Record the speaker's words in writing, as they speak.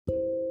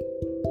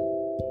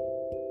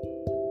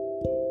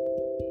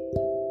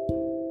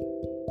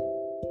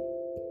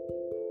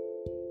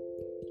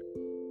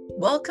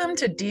Welcome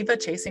to Diva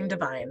Chasing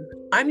Divine.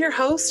 I'm your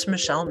host,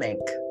 Michelle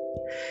Mink.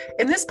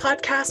 In this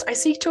podcast, I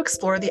seek to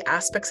explore the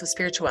aspects of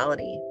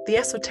spirituality, the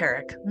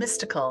esoteric,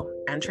 mystical,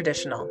 and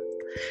traditional.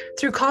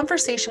 Through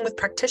conversation with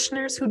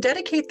practitioners who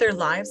dedicate their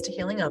lives to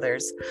healing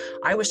others,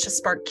 I wish to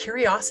spark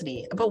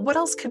curiosity about what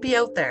else could be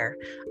out there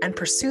and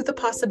pursue the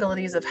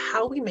possibilities of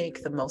how we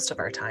make the most of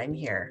our time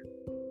here.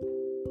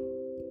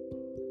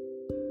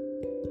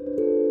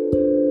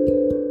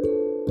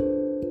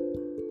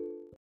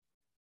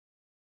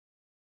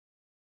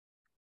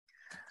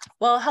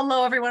 Well,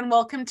 hello, everyone.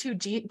 Welcome to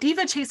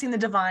Diva Chasing the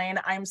Divine.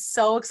 I'm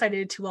so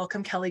excited to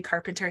welcome Kelly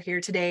Carpenter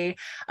here today,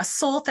 a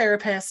soul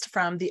therapist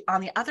on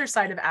the other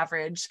side of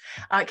average.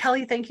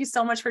 Kelly, thank you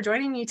so much for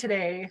joining me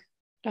today.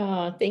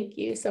 Oh, thank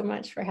you so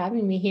much for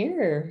having me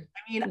here.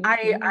 I mean,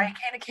 I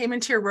kind of came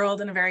into your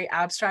world in a very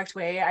abstract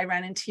way. I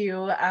ran into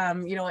you,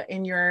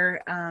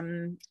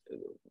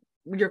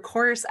 in your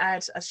course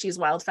at She's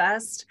Wild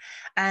Fest,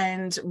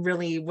 and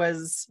really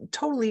was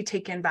totally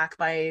taken back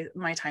by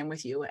my time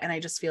with you. And I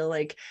just feel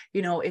like,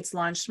 it's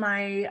launched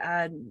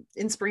my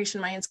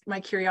inspiration, my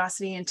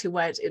curiosity into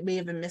what it may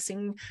have been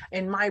missing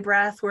in my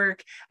breath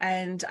work.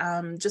 And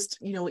just,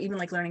 even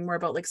like learning more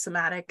about like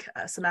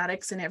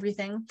somatics and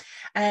everything.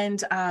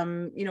 And,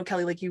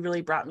 Kelly, like you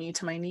really brought me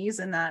to my knees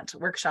in that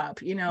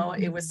workshop.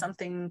 It was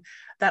something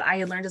that I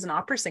had learned as an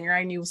opera singer.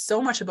 I knew so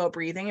much about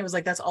breathing. It was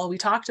like, that's all we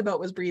talked about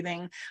was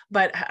breathing.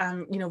 But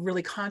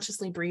really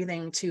consciously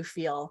breathing to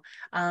feel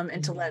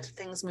and to let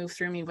things move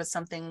through me was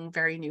something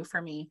very new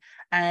for me.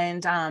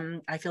 And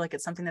I feel like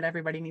it's something that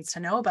everybody needs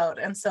to know about.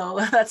 And so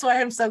that's why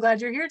I'm so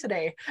glad you're here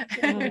today.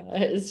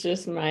 It's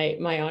just my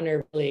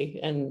honor, really.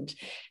 And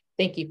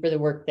thank you for the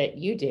work that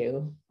you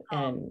do.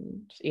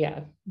 And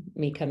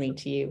me coming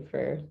to you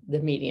for the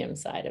medium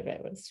side of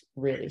it was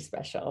really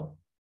special.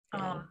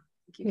 Thank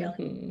you,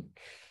 Kelly.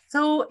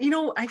 So,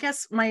 I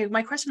guess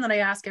my question that I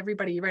ask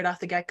everybody right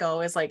off the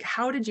get-go is like,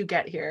 how did you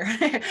get here?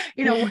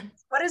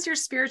 What is your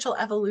spiritual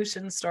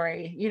evolution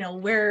story?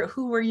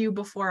 Who were you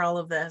before all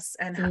of this,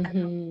 and how did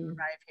you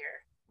arrive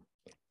here?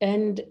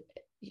 And,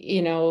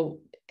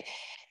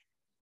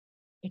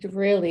 it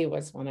really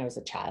was when I was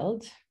a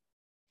child.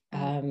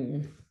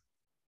 I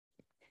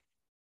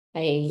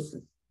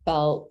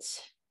felt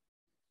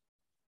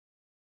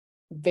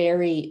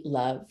very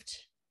loved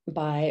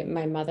by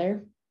my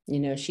mother.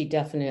 She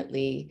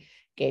definitely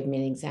gave me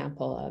an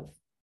example of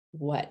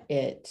what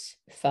it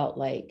felt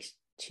like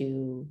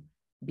to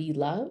be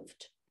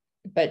loved,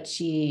 but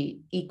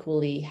she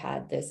equally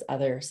had this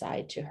other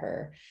side to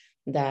her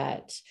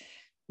that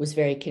was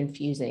very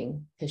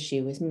confusing because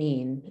she was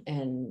mean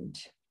and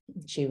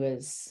she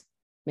was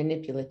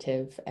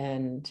manipulative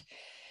and,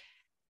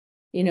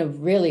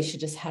 really she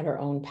just had her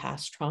own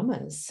past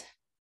traumas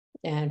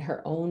and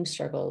her own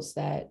struggles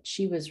that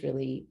she was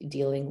really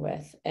dealing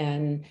with.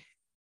 And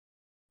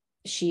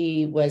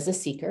she was a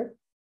seeker.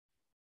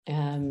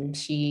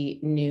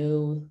 She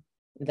knew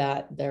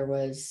that there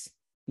was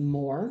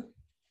more.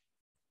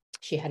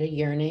 She had a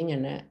yearning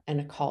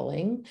and a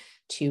calling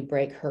to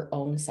break her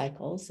own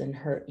cycles and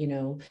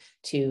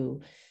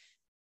to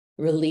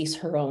release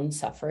her own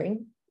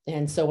suffering.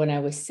 And so when I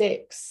was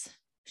 6,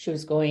 she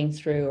was going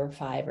through, or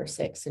 5 or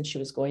 6, and she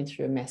was going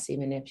through a messy,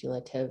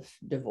 manipulative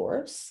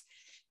divorce.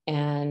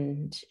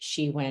 And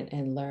she went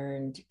and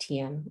learned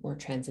TM, or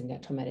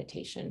Transcendental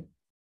Meditation.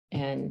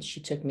 And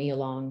she took me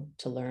along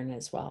to learn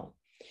as well.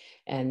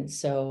 And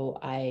so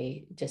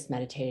I just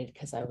meditated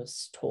because I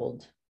was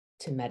told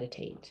to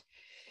meditate.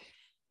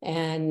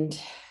 And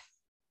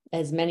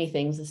as many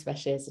things,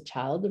 especially as a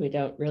child, we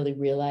don't really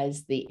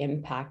realize the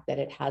impact that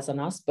it has on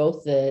us,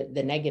 both the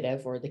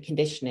negative or the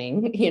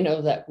conditioning,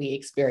 that we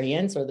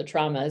experience, or the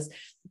traumas,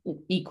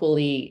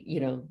 equally,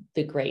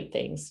 the great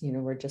things,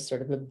 we're just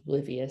sort of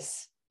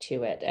oblivious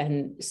to it.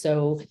 And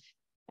so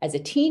as a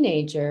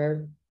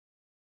teenager,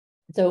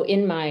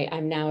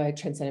 I'm now a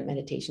transcendent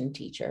meditation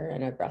teacher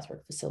and a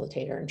breathwork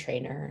facilitator and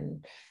trainer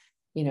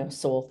and,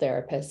 soul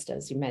therapist,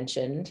 as you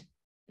mentioned.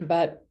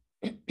 But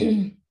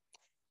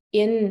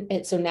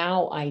so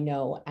now I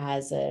know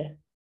as a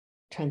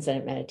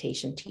transcendent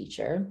meditation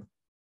teacher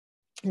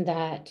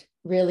that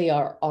really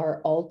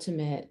our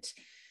ultimate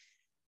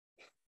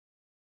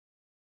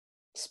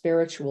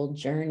spiritual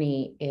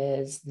journey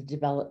is the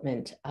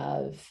development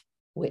of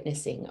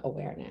witnessing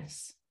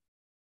awareness.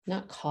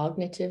 Not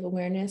cognitive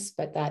awareness,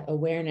 but that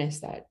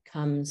awareness that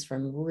comes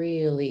from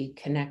really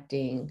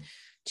connecting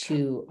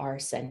to our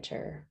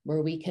center,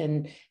 where we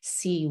can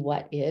see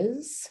what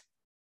is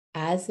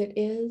as it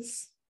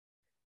is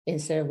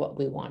instead of what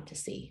we want to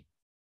see,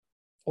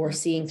 or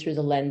seeing through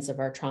the lens of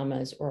our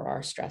traumas or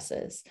our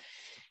stresses.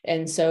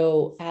 And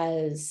so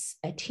as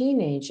a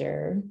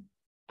teenager,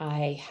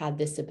 I had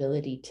this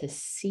ability to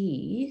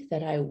see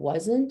that I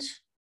wasn't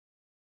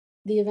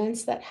the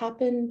events that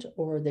happened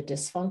or the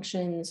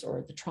dysfunctions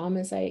or the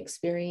traumas I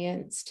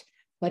experienced,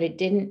 but it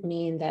didn't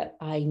mean that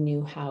I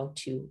knew how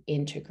to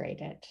integrate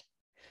it.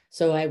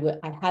 So I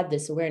had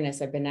this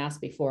awareness. I've been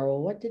asked before,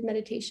 well, what did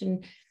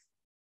meditation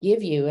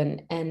give you?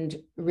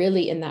 And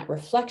really in that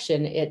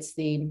reflection, it's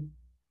the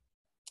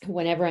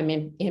whenever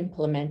I'm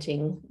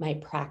implementing my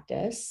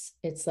practice,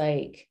 it's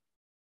like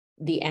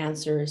the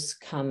answers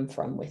come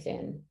from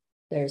within.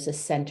 There's a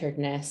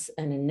centeredness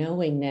and a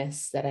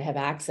knowingness that I have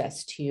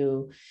access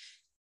to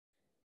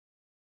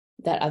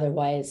that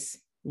otherwise,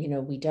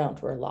 we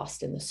don't. We're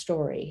lost in the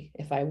story.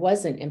 If I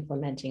wasn't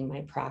implementing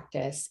my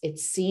practice, it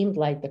seemed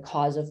like the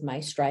cause of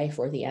my strife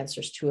or the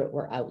answers to it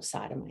were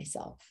outside of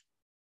myself.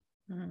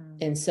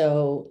 And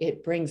so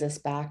it brings us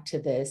back to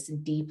this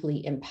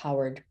deeply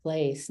empowered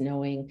place,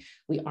 knowing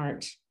we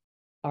aren't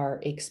our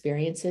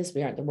experiences.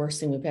 We aren't the worst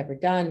thing we've ever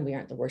done. We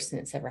aren't the worst thing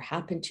that's ever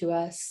happened to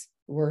us.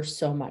 We're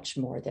so much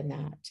more than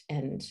that.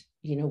 And,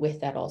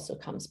 with that also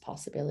comes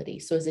possibility.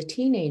 So as a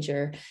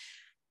teenager,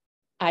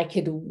 I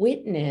could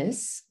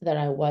witness that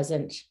I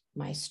wasn't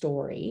my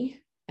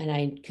story. And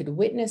I could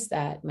witness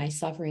that my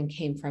suffering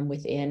came from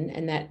within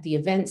and that the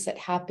events that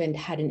happened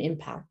had an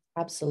impact.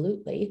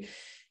 Absolutely.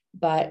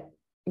 But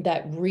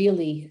that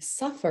really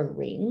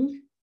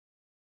suffering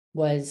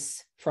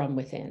was from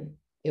within.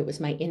 It was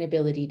my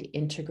inability to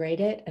integrate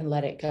it and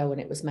let it go. And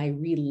it was my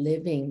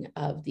reliving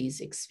of these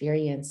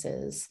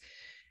experiences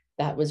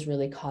that was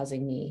really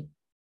causing me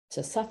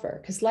to suffer,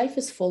 because life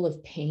is full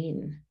of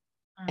pain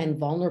and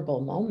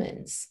vulnerable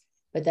moments,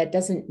 but that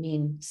doesn't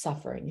mean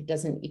suffering. It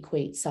doesn't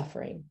equate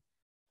suffering.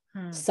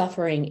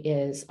 Suffering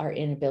is our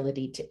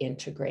inability to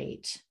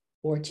integrate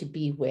or to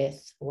be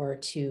with or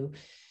to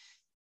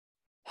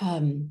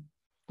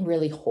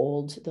really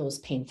hold those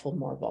painful,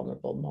 more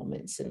vulnerable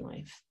moments in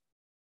life.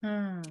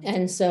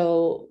 And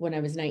so when I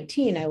was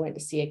 19, I went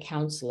to see a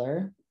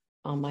counselor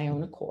on my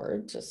own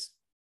accord, just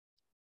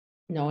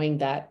knowing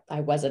that I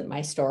wasn't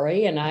my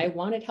story and I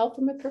wanted help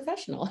from a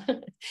professional.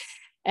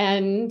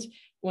 And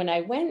when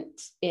I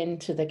went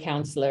into the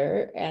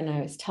counselor and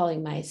I was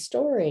telling my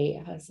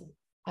story,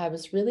 I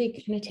was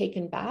really kind of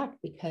taken back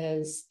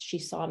because she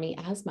saw me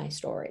as my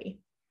story.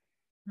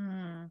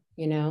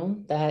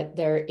 That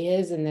there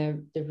is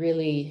in the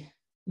really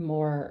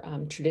more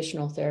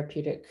traditional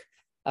therapeutic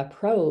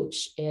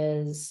approach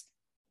is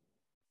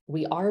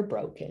we are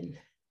broken.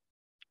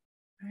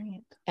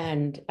 Right.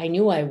 And I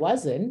knew I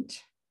wasn't.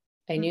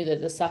 I knew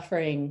that the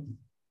suffering,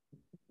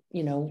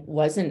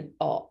 wasn't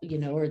all,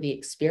 or the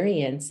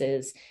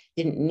experiences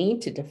didn't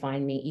need to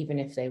define me, even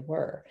if they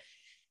were.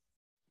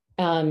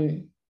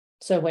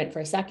 So I went for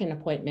a second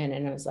appointment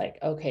and I was like,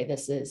 okay,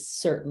 this is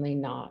certainly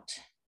not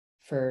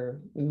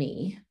for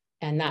me.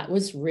 And that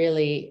was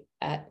really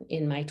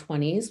in my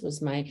 20s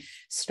was my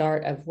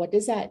start of what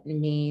does that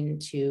mean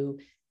to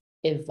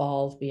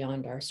evolve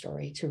beyond our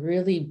story, to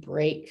really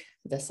break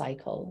the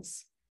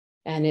cycles.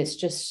 And it's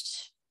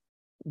just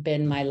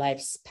been my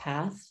life's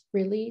path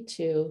really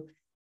to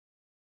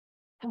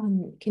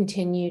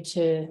continue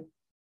to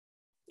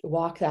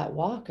walk that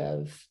walk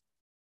of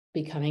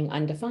becoming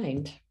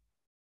undefined.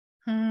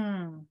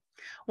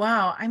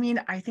 Wow. I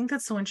mean, I think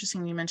that's so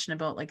interesting you mentioned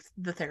about like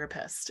the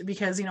therapist,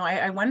 because,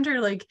 I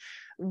wonder like,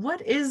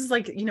 what is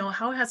like,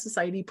 how has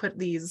society put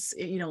these,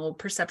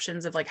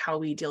 perceptions of like how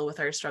we deal with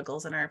our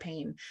struggles and our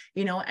pain,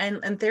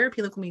 and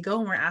therapy, like when we go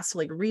and we're asked to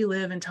like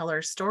relive and tell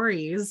our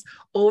stories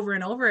over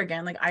and over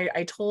again. Like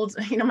I told,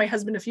 my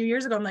husband a few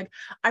years ago, I'm like,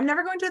 I'm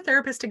never going to a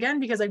therapist again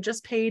because I've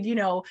just paid,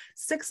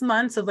 6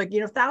 months of like,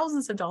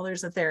 thousands of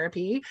dollars of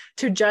therapy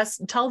to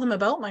just tell them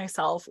about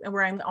myself, and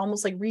where I'm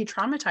almost like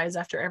re-traumatized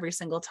after every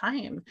single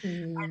time.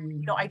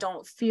 And, I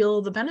don't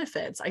feel the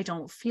benefits. I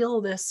don't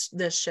feel this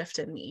shift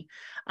in me.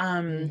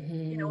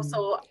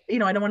 So, I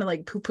don't want to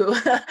like poo-poo,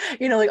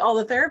 like all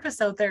the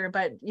therapists out there,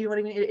 but you know what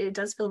I mean? It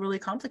does feel really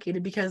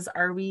complicated because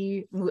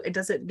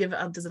does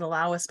it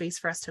allow a space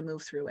for us to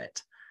move through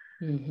it?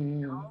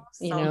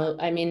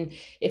 I mean,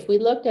 if we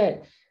looked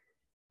at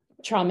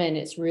trauma in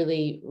its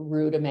really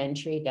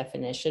rudimentary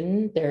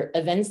definition, there are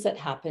events that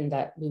happened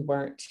that we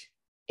weren't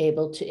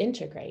able to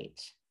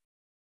integrate,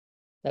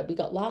 that we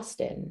got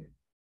lost in,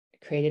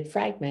 created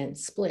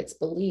fragments, splits,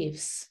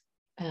 beliefs,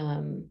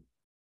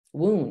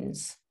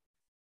 wounds.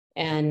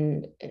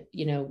 And,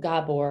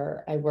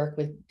 Gabor, I work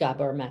with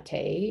Gabor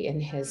Mate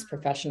in his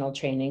professional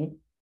training,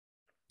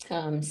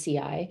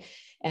 CI.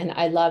 And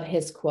I love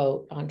his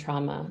quote on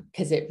trauma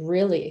because it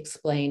really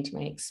explained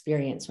my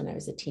experience when I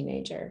was a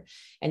teenager.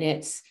 And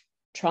it's,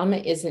 trauma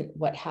isn't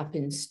what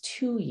happens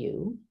to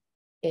you,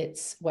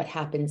 it's what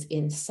happens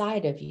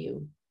inside of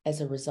you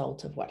as a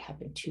result of what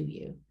happened to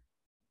you.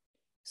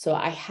 So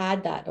I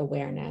had that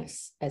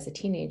awareness as a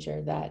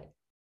teenager that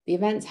the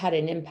events had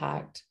an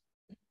impact,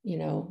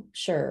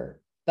 sure,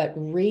 but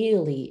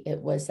really it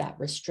was that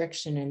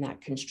restriction and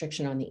that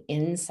constriction on the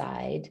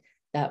inside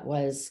that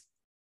was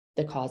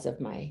the cause of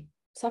my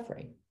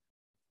suffering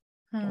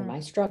or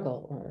my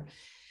struggle.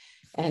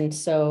 And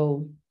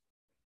so,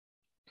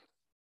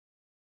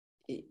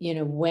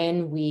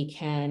 when we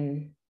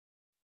can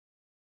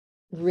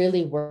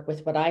really work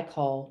with what I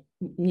call,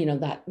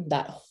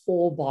 that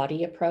whole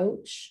body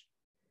approach,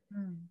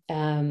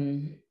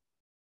 that's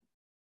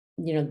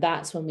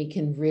when we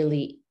can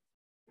really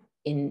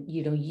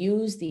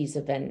use these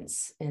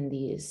events and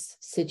these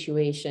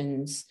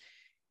situations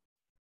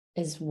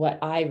as what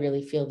I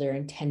really feel they're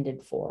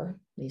intended for,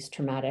 these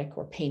traumatic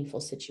or painful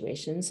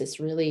situations, it's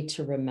really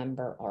to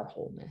remember our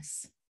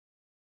wholeness.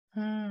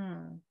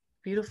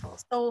 Beautiful.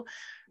 So,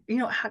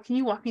 how can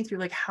you walk me through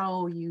like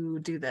how you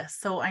do this?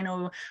 So I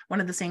know one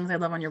of the things I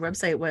love on your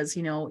website was,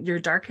 your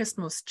darkest,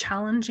 most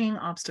challenging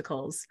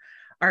obstacles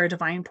are a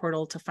divine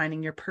portal to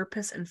finding your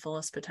purpose and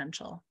fullest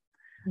potential.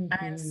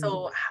 And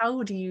so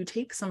how do you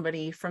take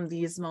somebody from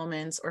these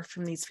moments or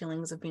from these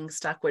feelings of being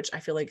stuck, which I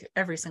feel like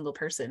every single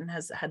person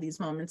has had these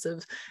moments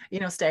of,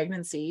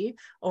 stagnancy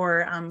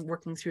or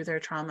working through their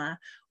trauma.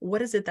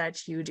 What is it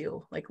that you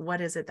do? Like, what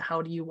is it?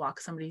 How do you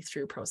walk somebody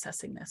through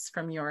processing this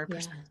from your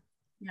perspective?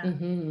 Yeah.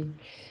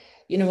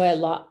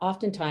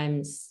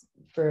 Oftentimes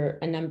for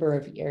a number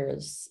of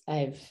years,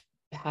 I've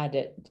had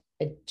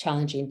a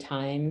challenging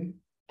time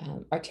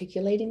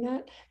articulating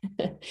that.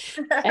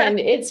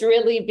 And it's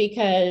really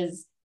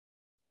because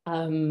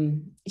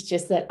it's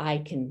just that I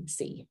can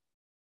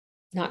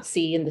not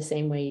see in the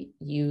same way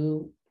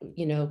you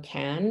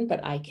can,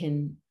 but I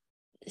can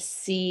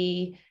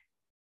see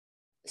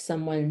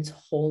someone's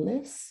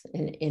wholeness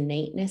and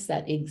innateness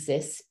that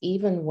exists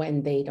even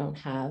when they don't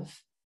have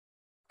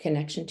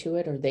connection to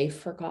it, or they've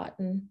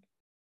forgotten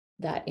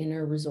that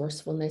inner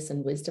resourcefulness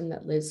and wisdom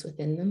that lives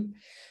within them.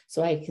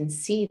 So I can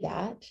see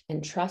that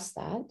and trust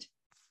that.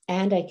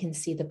 And I can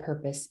see the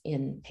purpose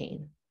in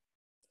pain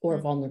or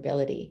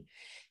vulnerability.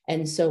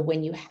 And so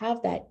when you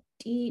have that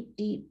deep,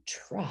 deep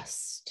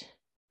trust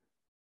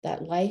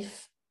that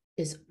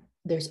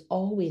there's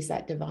always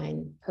that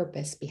divine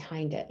purpose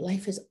behind it.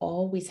 Life is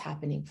always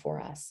happening for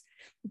us,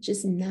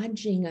 just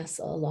nudging us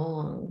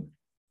along,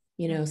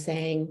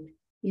 saying,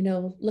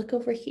 look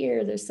over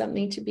here, there's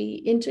something to be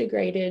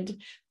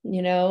integrated,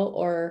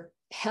 or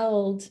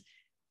held.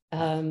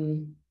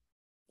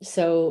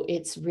 So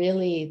it's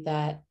really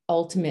that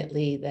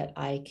ultimately that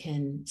I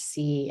can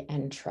see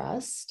and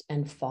trust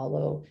and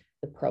follow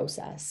the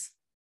process.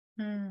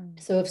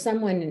 So if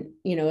someone,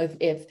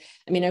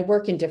 I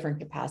work in different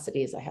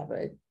capacities. I have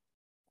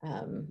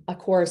a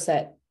course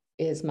that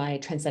is my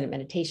transcendent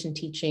meditation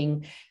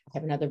teaching. I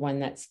have another one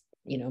that's,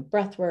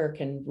 breath work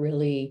and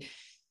really,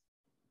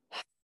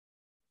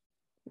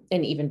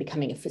 and even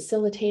becoming a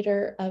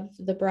facilitator of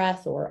the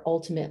breath, or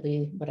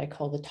ultimately what I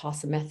call the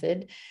TASA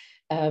method,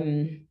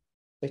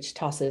 which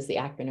TASA is the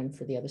acronym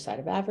for the other side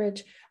of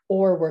average,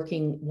 or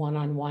working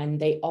one-on-one.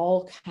 They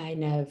all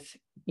kind of,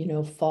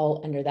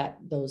 fall under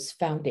those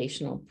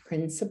foundational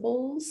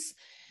principles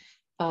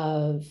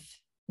of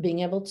being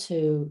able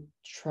to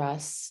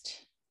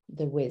trust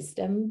the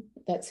wisdom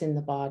that's in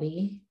the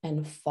body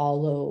and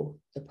follow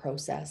the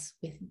process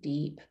with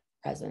deep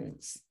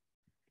presence.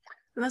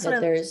 And that's what I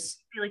feel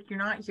like. You're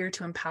not here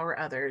to empower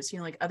others,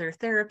 like other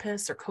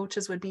therapists or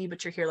coaches would be,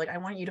 but you're here like, I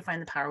want you to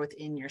find the power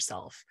within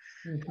yourself.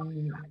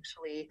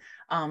 Actually,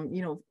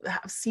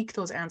 seek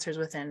those answers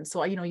within.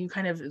 So, you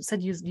kind of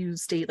said you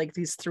state like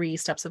these 3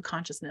 steps of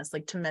consciousness,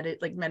 like to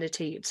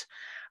meditate,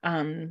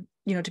 to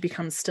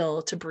become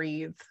still, to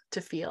breathe,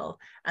 to feel.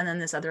 And then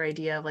this other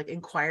idea of like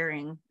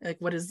inquiring, like,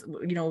 what is,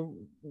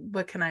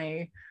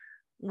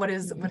 what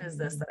is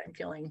this that I'm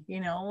feeling,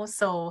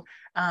 So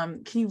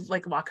can you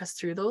like walk us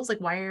through those? Like,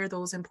 why are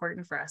those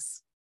important for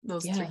us?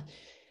 Those 3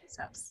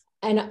 steps.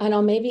 And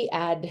I'll maybe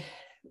add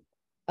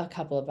a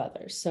couple of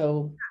others.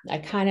 So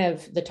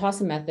the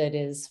TASA method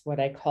is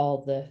what I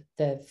call the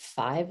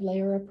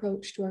 5-layer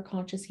approach to our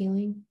conscious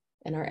healing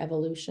and our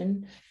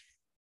evolution.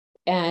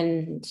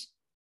 And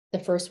the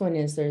first one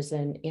is there's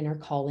an inner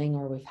calling,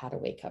 or we've had a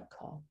wake-up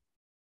call.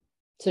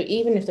 So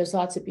even if there's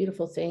lots of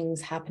beautiful things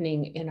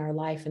happening in our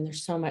life and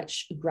there's so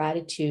much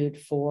gratitude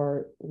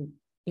for,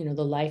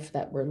 the life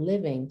that we're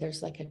living,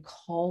 there's like a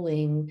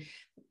calling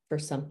for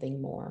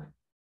something more.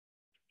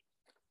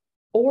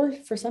 Or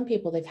for some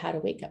people, they've had a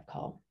wake-up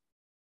call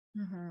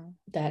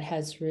that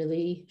has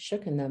really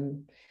shooken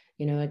them.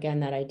 Again,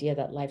 that idea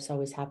that life's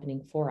always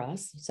happening for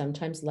us.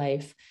 Sometimes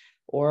life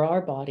or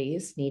our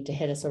bodies need to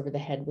hit us over the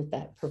head with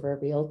that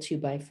proverbial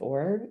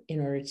 2x4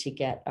 in order to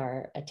get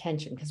our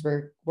attention, because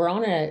we're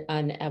on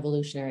an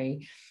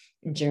evolutionary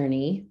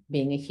journey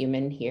being a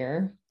human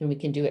here, and we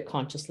can do it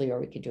consciously or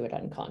we could do it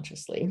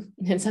unconsciously.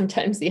 And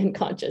sometimes the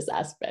unconscious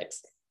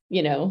aspects,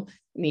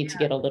 need to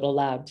get a little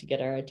loud to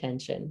get our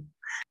attention.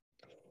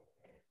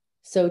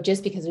 So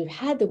just because we've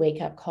had the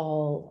wake-up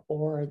call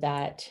or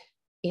that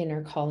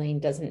inner calling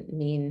doesn't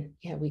mean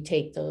we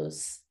take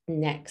those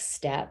next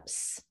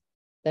steps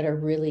that are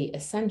really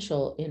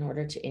essential in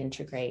order to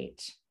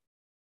integrate,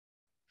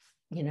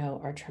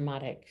 our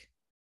traumatic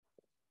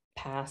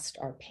past,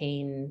 our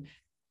pain,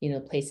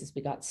 places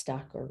we got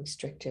stuck or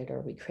restricted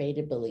or we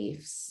created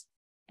beliefs.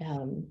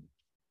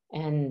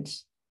 And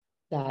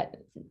that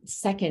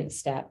second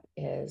step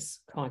is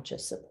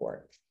conscious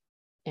support.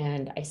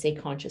 And I say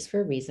conscious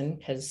for a reason,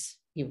 because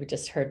you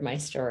just heard my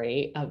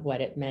story of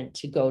what it meant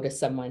to go to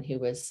someone who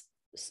was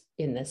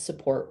in the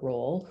support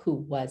role,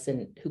 who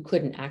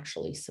couldn't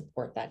actually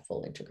support that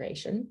full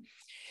integration.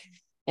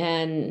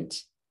 And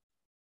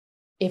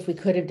if we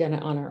could have done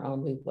it on our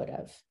own, we would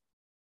have.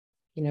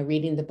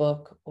 Reading the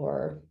book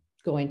or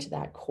going to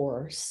that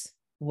course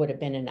would have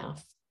been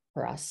enough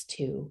for us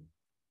to,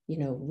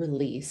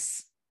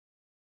 release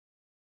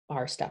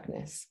our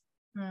stuckness,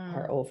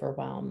 our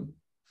overwhelm.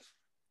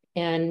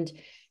 And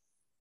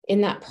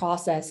in that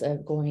process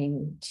of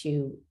going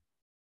to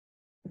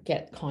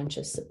get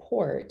conscious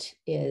support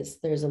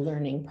there's a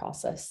learning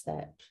process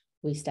that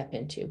we step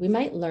into. We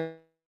might learn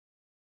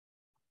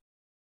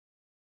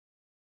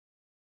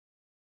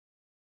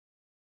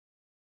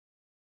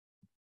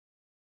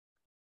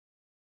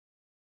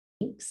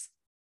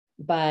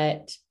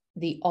but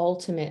the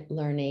ultimate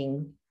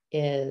learning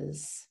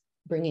is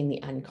bringing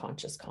the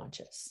unconscious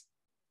conscious.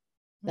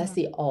 That's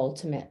the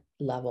ultimate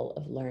level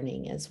of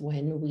learning, is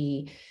when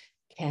we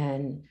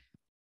can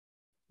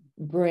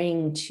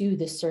bring to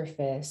the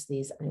surface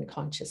these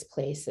unconscious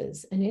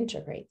places and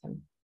integrate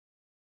them.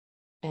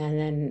 And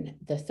then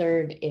the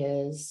third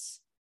is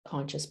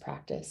conscious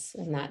practice.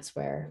 And that's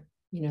where,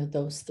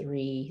 those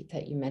three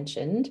that you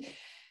mentioned,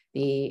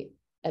 the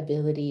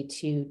ability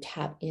to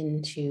tap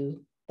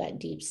into that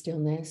deep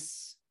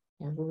stillness,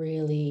 a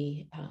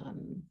really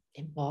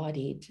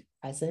embodied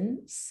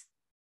presence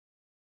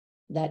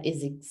that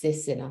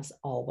exists in us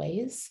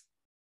always.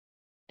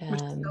 Which is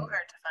so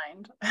hard to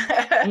find.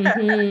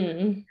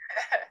 Mm-hmm.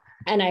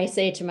 And I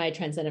say to my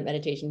transcendent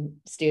meditation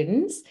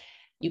students,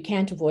 you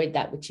can't avoid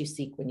that which you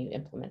seek when you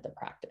implement the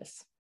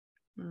practice.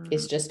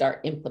 It's just our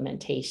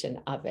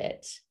implementation of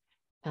it,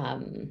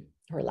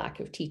 or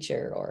lack of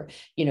teacher, or,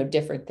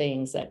 different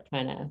things that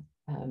kind of,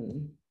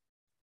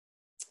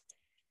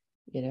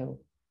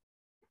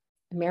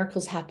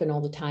 miracles happen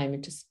all the time.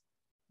 And just,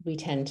 we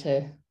tend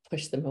to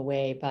push them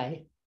away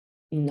by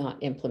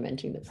not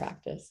implementing the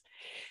practice.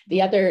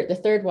 The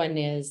third one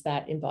is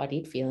that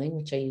embodied feeling,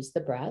 which I use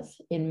the breath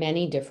in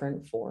many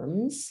different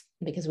forms,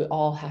 because we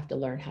all have to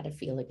learn how to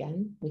feel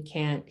again. We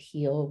can't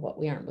heal what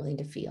we aren't willing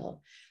to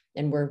feel.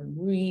 And we're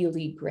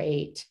really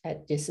great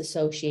at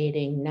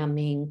disassociating,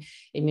 numbing.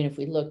 I mean, if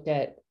we looked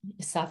at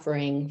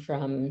suffering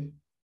from,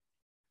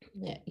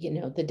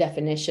 the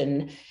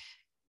definition,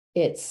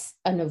 it's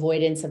an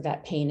avoidance of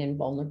that pain and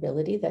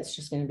vulnerability that's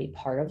just going to be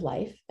part of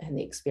life and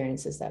the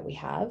experiences that we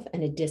have,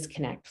 and a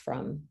disconnect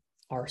from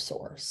our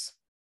source,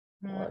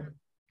 or,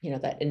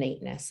 that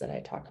innateness that I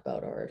talk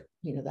about, or,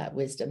 that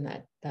wisdom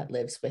that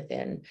lives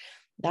within.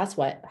 That's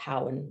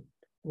how and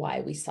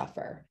why we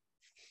suffer.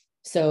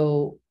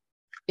 So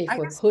if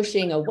we're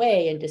pushing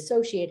away and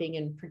dissociating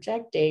and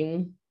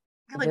projecting,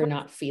 we're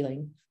not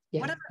feeling.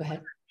 Yeah, go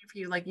ahead. For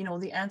you,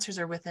 the answers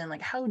are within.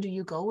 Like, how do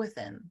you go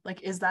within?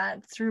 Like, is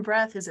that through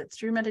breath? Is it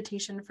through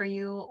meditation for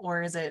you?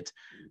 Or is it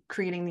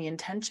creating the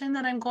intention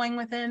that I'm going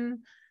within?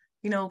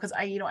 Because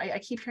I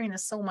keep hearing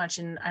this so much,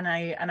 and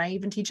I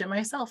even teach it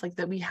myself, like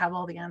that we have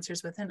all the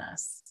answers within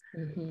us.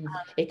 Mm-hmm.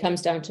 It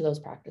comes down to those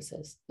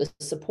practices, the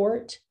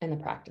support and the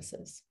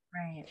practices.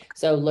 Right.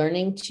 So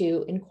learning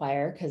to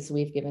inquire, because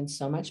we've given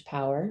so much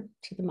power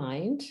to the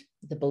mind,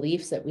 the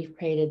beliefs that we've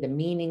created, the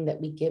meaning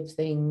that we give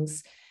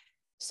things.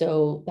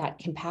 So that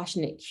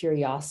compassionate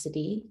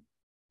curiosity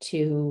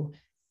to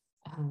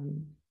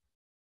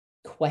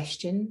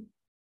question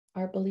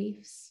our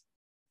beliefs,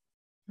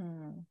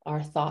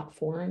 our thought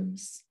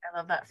forms. I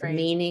love that phrase. The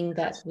meaning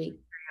that we...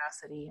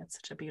 Curiosity. It's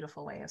such a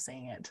beautiful way of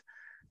saying it.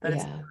 That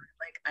it's not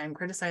like I'm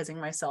criticizing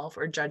myself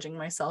or judging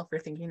myself for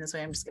thinking this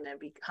way. I'm just going to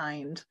be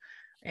kind.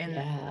 And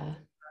that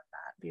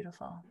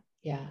beautiful.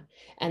 Yeah.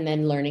 And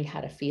then learning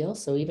how to feel.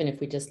 So even if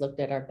we just looked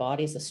at our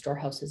bodies as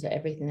storehouses of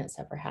everything that's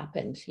ever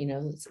happened,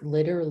 it's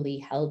literally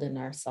held in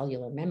our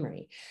cellular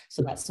memory.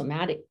 So that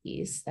somatic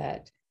piece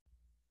that,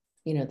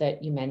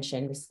 that you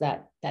mentioned, is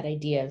that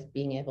idea of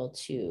being able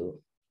to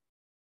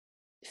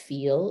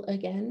feel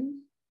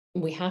again.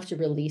 We have to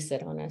release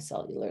it on a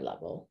cellular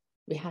level.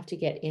 We have to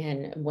get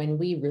in. When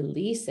we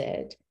release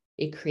it,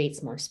 it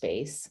creates more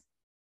space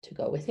to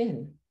go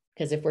within.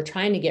 Because if we're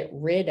trying to get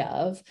rid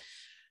of,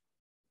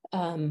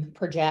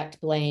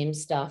 project, blame,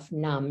 stuff,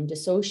 numb,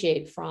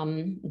 dissociate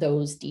from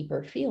those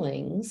deeper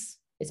feelings,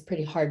 it's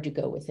pretty hard to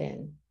go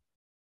within.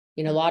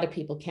 A lot of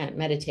people can't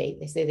meditate.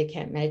 They say they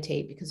can't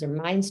meditate because their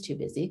mind's too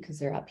busy, because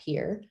they're up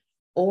here,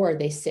 or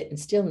they sit in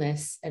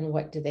stillness, and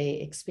what do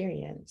they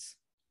experience?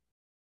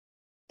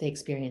 They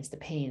experience the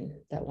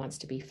pain that wants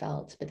to be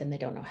felt, but then they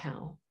don't know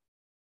how.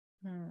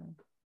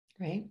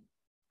 Right?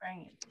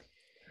 Right.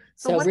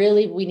 So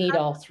really, we need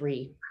all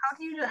three.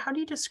 How do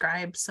you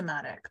describe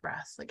somatic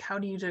breath? Like, how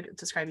do you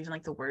describe even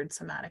like the word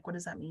somatic? What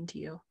does that mean to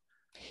you?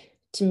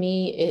 To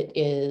me, it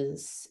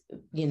is,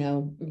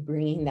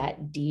 bringing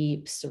that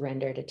deep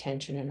surrendered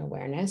attention and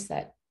awareness,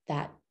 that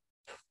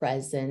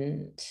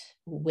present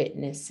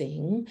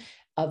witnessing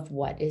of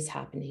what is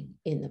happening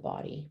in the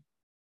body.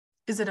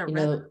 Is it a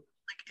rhythm?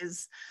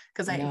 Because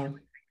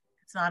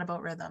it's not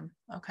about rhythm.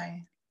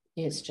 Okay.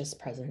 It's just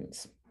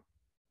presence.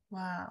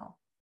 Wow.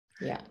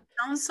 Yeah.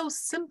 sounds so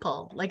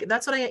simple. Like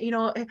that's what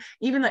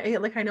even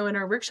like I know in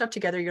our workshop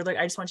together, you're like,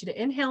 I just want you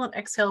to inhale and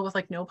exhale with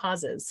like no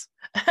pauses.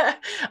 I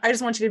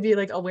just want you to be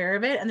like aware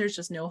of it. And there's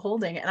just no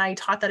holding. And I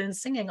taught that in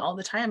singing all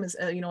the time as,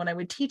 when I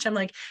would teach, I'm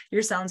like,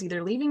 your sound's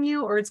either leaving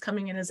you or it's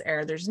coming in as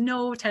air. There's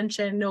no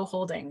tension, no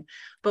holding.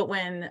 But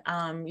when,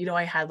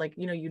 I had like,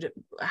 you'd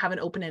have an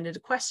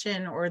open-ended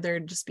question or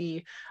there'd just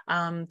be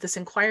this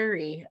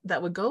inquiry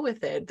that would go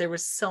with it. There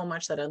was so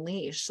much that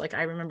unleashed. Like,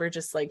 I remember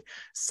just like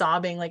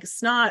sobbing, like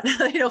snot,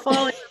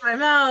 falling in my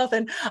mouth,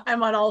 and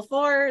I'm on all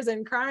fours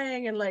and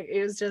crying, and like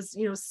it was just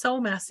so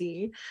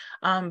messy,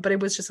 but it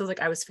was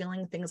like I was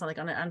feeling things like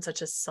on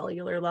such a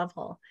cellular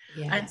level.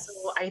 Yes. And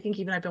so I think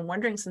even I've been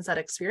wondering since that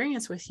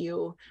experience with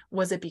you,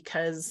 was it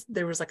because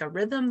there was like a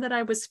rhythm that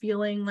I was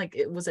feeling, like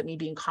was it me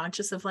being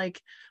conscious of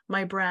like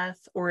my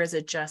breath, or is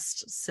it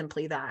just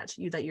simply that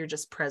you're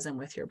just present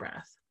with your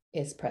breath?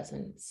 Is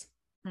presence.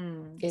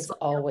 It's So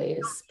always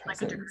like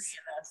a degree presence.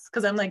 in this,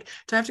 because I'm like,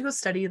 do I have to go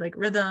study like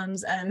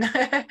rhythms and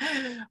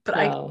but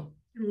I No.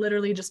 can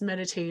literally just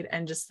meditate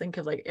and just think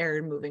of like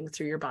air moving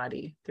through your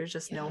body. There's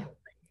just no,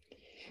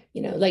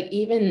 like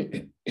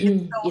even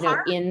it's so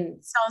hard. in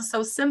It sounds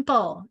so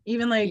simple.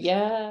 Even like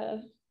yeah,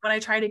 when I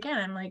tried again,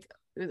 I'm like,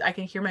 I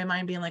can hear my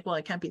mind being like, well,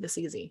 it can't be this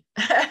easy.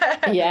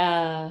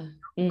 yeah.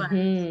 But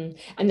And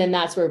then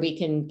that's where we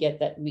can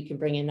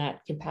bring in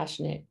that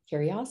compassionate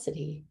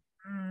curiosity.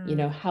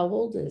 How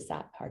old is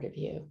that part of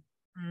you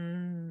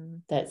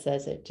that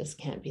says it just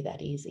can't be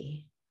that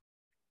easy?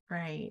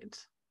 Right.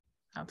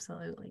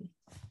 Absolutely.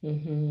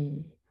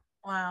 Mm-hmm.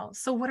 Wow.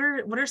 So what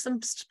are some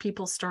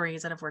people's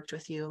stories that have worked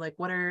with you? Like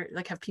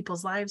have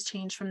people's lives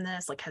changed from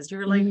this? Like has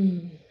your life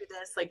through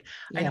this? Like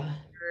I know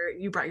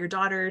you brought your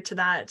daughter to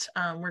that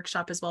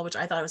workshop as well, which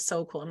I thought was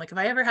so cool. I'm like, if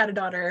I ever had a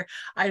daughter,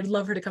 I'd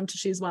love her to come to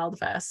She's Wild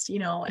Fest,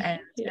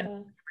 and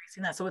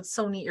embracing that. So it's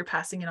so neat you're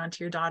passing it on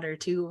to your daughter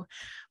too.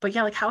 But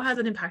yeah, like how has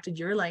it impacted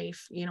your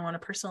life, on a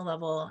personal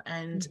level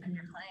and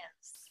your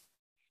clients?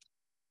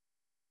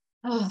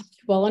 Oh,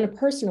 well, on a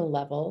personal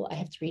level, I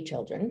have 3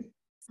 children.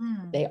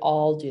 They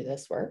all do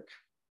this work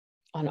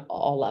on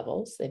all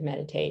levels. They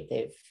meditate,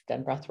 they've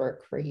done breath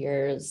work for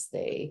years.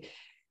 They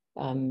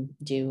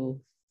do,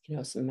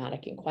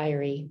 somatic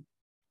inquiry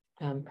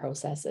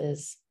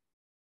processes.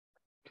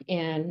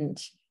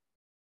 And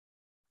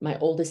my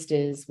oldest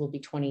will be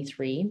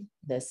 23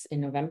 in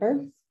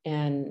November.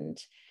 And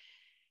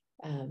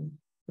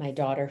my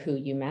daughter, who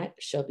you met,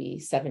 she'll be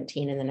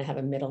 17. And then I have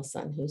a middle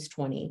son who's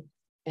 20.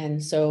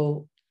 And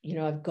so,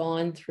 I've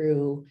gone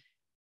through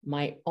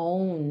my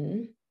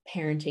own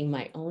parenting,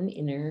 my own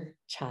inner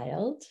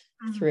child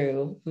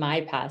through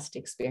my past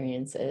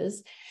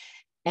experiences.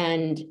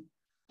 And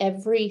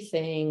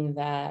everything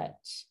that,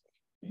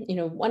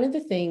 one of the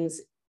things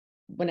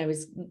when I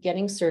was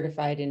getting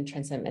certified in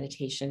transcendent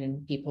meditation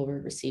and people were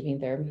receiving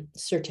their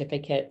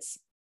certificates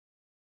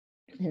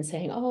and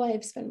saying, oh,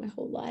 I've spent my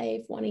whole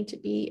life wanting to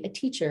be a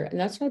teacher. And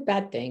that's not a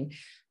bad thing,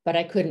 but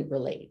I couldn't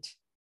relate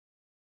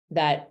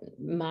that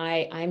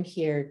I'm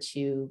here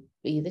to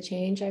be the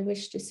change I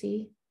wish to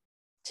see,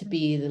 to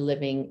be the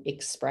living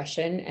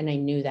expression. And I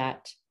knew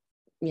that,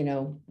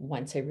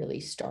 once I really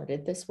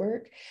started this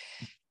work,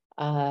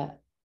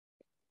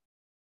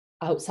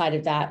 outside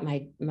of that,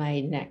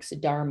 my next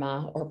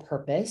dharma or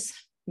purpose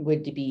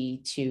would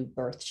be to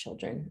birth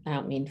children. I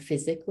don't mean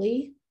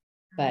physically,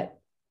 but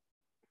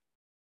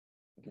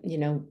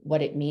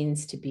what it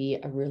means to be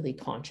a really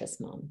conscious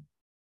mom,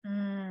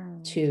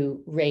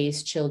 to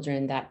raise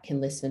children that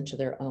can listen to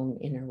their own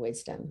inner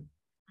wisdom,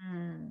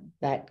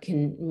 that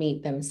can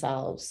meet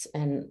themselves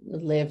and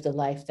live the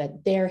life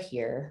that they're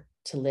here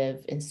to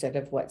live instead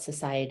of what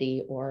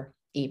society or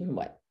even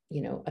what,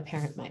 a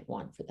parent might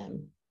want for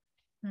them.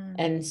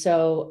 And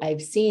so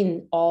I've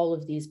seen all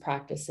of these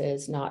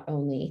practices, not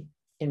only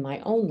in my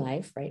own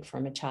life, right,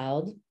 from a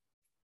child,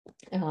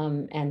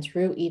 and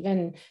through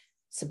even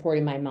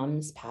supporting my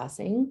mom's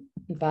passing,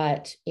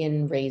 but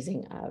in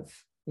raising of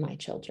my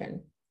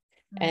children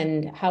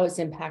and how it's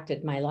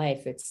impacted my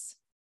life. It's,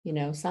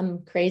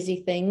 some crazy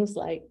things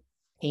like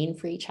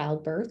pain-free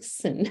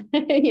childbirths and,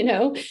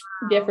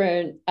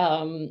 different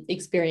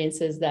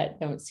experiences that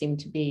don't seem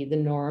to be the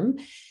norm.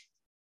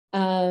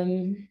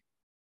 And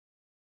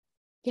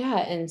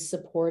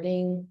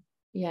supporting,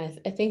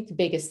 I think the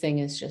biggest thing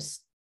is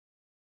just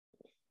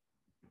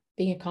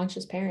being a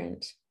conscious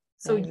parent.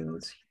 So you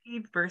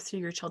gave birth to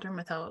your children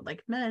without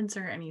like meds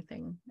or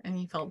anything, and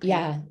you felt pain?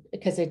 Yeah,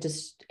 because I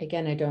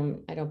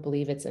don't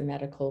believe it's a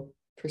medical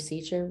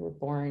procedure. We're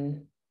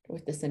born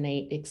with this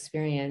innate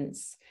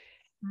experience.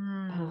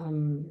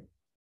 Wow.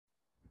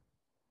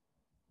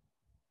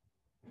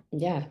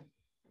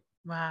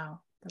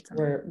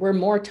 We're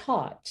more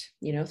taught,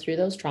 through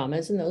those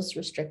traumas and those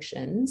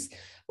restrictions,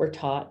 we're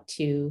taught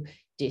to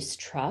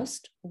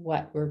distrust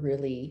what we're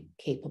really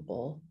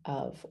capable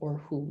of or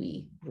who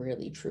we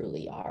really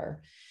truly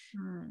are.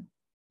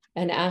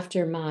 And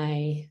after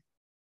my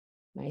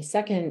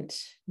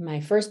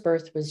first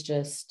birth was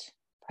just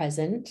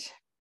present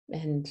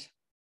and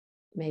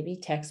maybe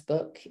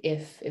textbook,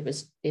 if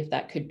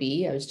that could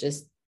be. I was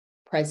just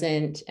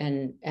present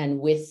and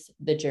with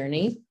the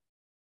journey.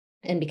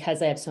 And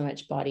because I have so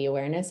much body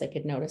awareness, I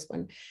could notice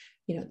when,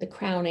 the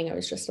crowning, I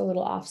was just a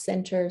little off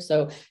center.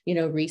 So,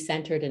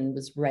 recentered and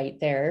was right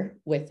there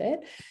with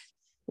it,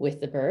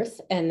 with the birth.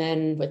 And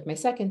then with my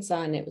second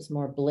son, it was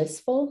more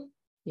blissful.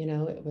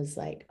 It was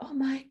like, oh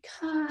my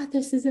God,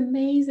 this is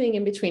amazing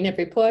in between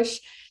every push.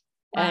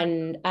 Wow.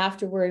 And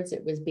afterwards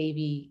it was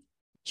baby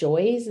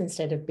joys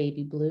instead of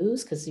baby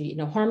blues. Cause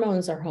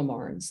hormones are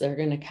hormones. They're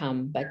going to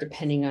come, but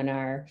depending on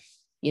our,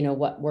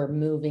 what we're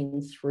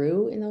moving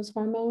through in those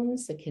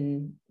hormones, it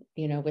can,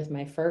 with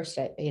my first,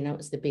 it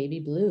was the baby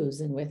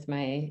blues. And with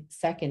my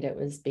second, it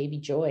was baby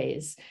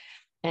joys.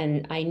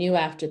 And I knew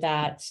after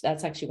that,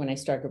 that's actually when I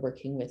started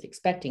working with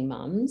expecting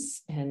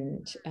moms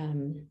and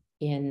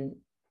in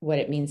what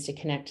it means to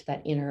connect to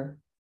that inner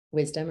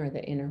wisdom or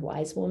the inner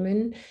wise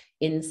woman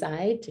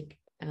inside to,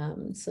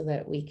 so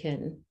that we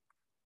can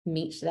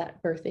meet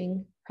that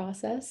birthing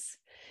process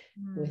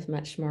with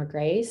much more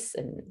grace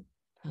and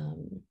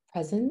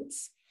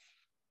presence.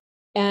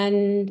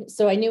 And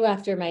so I knew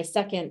after my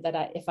second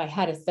that if I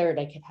had a third,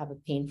 I could have a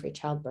pain-free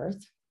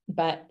childbirth.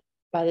 But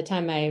by the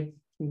time I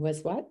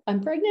was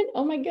I'm pregnant.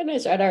 Oh my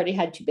goodness. I'd already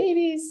had 2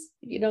 babies,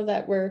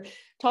 that were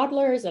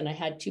toddlers, and I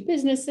had 2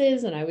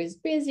 businesses, and I was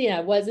busy. And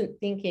I wasn't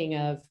thinking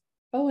of,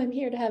 oh, I'm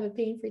here to have a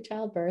pain-free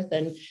childbirth.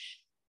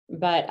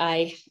 But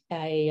I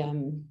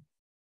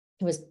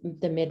it was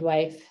the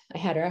midwife. I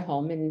had her at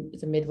home, and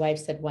the midwife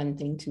said one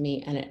thing to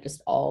me, and it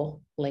just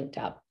all linked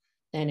up.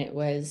 And it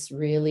was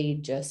really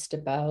just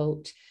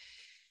about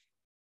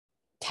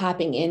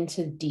tapping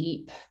into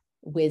deep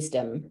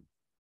wisdom,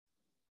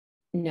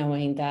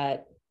 knowing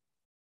that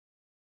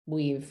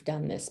we've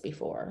done this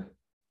before.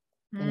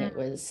 And it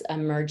was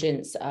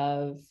emergence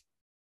of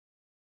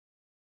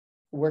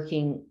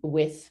working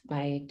with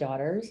my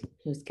daughter,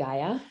 who's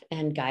Gaia,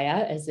 and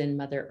Gaia as in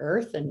Mother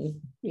Earth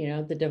and,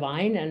 the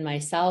divine, and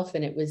myself.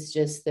 And it was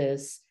just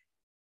this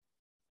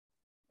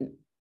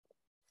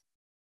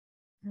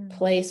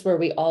place where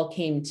we all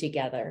came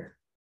together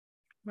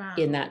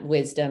in that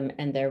wisdom,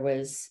 and there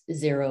was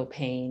zero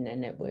pain,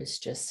 and it was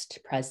just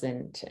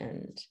present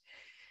and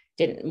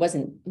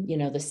wasn't,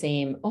 the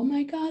same, oh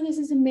my God, this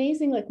is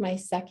amazing, like my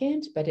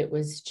second, but it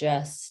was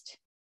just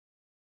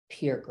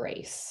pure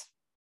grace.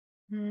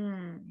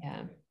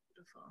 Yeah.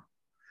 Beautiful.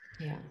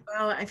 Yeah.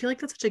 Wow. I feel like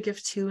that's such a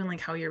gift too, and like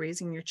how you're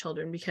raising your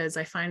children, because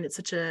I find it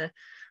such a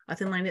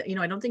thin line.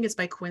 I don't think it's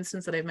by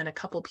coincidence that I've met a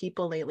couple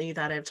people lately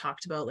that I've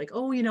talked about, like,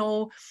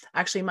 oh,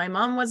 actually my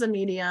mom was a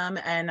medium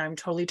and I'm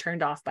totally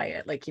turned off by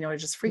it. Like, it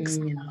just freaks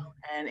me out.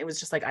 And it was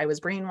just like, I was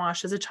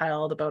brainwashed as a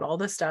child about all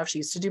this stuff. She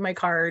used to do my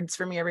cards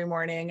for me every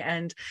morning.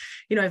 And,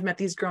 I've met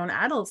these grown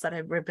adults that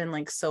have been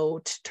like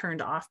so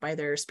turned off by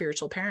their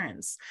spiritual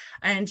parents.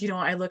 And,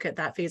 I look at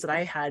that phase that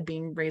I had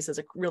being raised as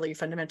a really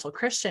fundamental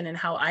Christian and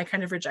how I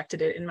kind of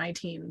rejected it in my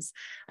teens.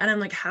 And I'm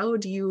like, how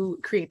do you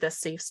create this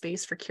safe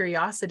space for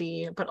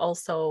curiosity, but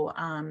also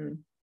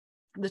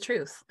the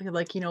truth,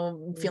 like,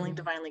 feeling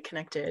divinely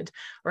connected,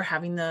 or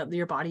having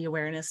your body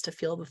awareness to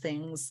feel the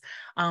things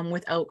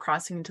without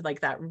crossing into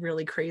like that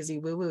really crazy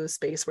woo-woo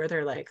space where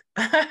they're like,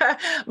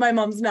 my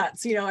mom's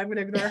nuts, I'm going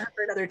to ignore her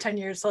for another 10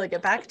 years till I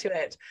get back to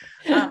it.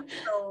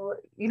 So,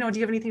 do you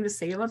have anything to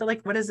say about that?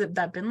 Like, what has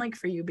that been like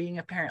for you being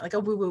a parent, like a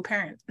woo-woo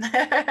parent?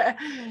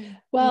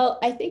 Well,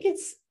 I think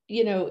it's,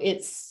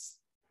 it's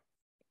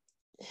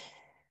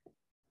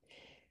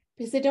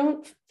because I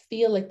don't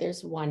feel like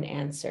there's one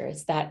answer.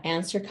 It's that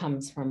answer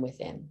comes from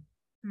within.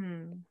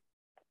 And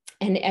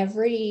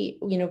every,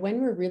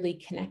 when we're really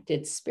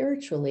connected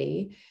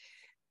spiritually,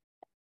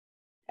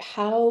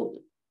 how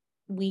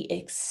we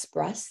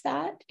express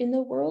that in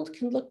the world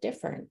can look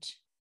different.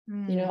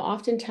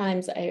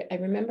 Oftentimes I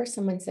remember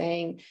someone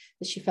saying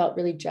that she felt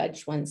really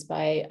judged once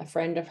by a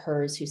friend of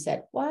hers who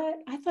said, what?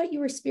 I thought you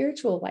were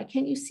spiritual. Why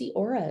can't you see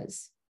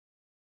auras?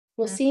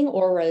 Well, seeing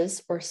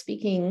auras or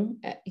speaking,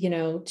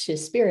 to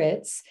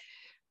spirits,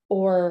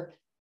 or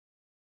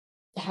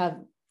have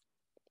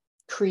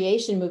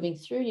creation moving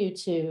through you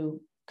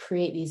to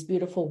create these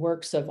beautiful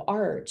works of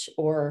art,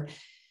 or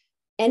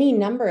any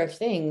number of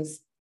things,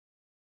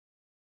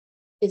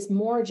 is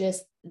more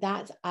just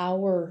that's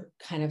our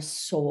kind of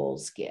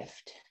soul's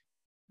gift.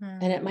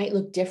 And it might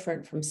look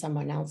different from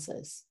someone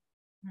else's.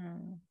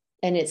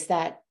 And it's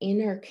that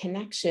inner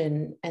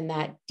connection and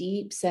that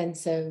deep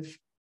sense of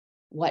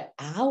what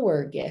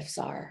our gifts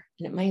are.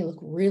 And it might look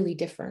really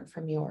different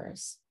from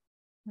yours.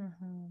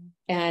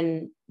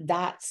 And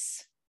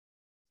that's,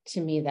 to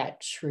me,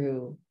 that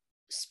true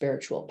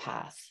spiritual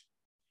path.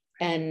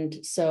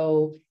 And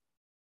so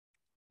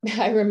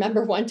I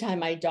remember one time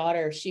my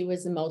daughter, she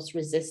was the most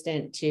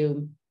resistant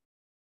to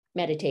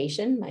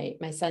meditation.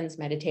 My son's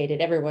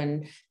meditated.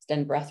 Everyone's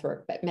done breath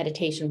work, but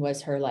meditation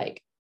was her,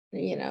 like,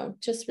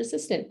 just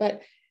resistant.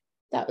 But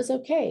that was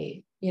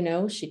okay.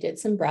 She did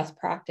some breath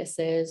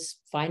practices,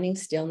 finding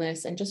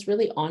stillness, and just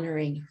really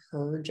honoring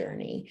her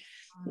journey.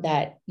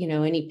 That,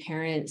 any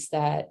parents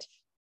that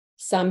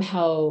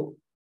somehow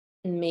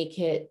make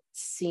it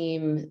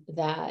seem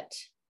that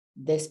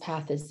this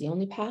path is the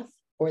only path,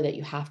 or that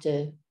you have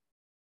to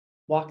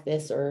walk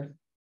this or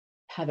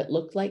have it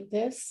look like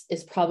this,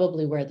 is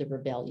probably where the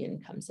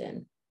rebellion comes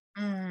in.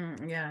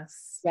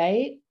 Yes.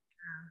 Right?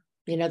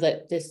 You know,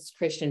 that this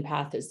Christian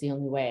path is the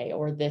only way,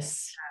 or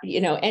this,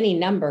 you know, any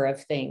number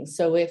of things.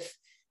 So if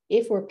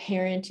we're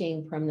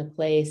parenting from the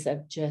place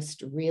of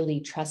just really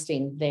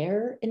trusting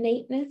their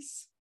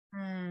innateness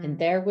and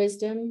their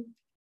wisdom,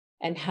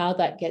 and how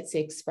that gets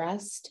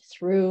expressed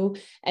through,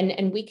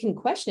 and we can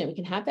question it,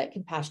 we can have that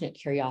compassionate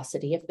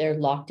curiosity if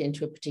they're locked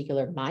into a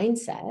particular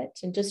mindset,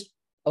 and just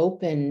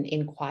open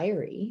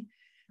inquiry,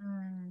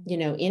 you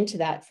know, into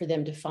that for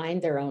them to find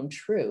their own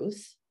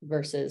truth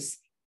versus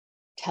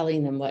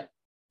telling them what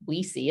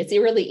we see. It's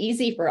really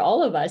easy for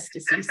all of us to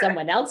see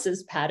someone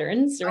else's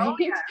patterns, right? Oh,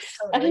 yeah,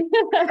 totally.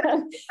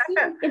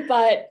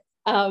 But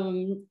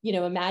you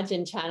know,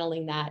 imagine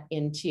channeling that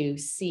into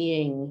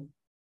seeing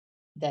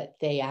that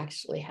they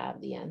actually have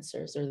the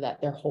answers, or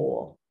that they're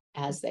whole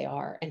as they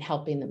are, and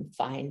helping them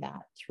find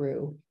that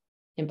through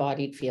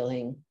embodied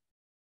feeling,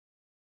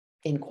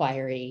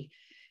 inquiry,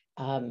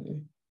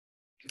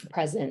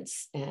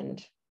 presence,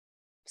 and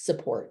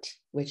support,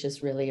 which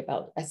is really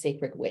about a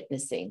sacred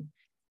witnessing.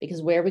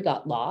 Because where we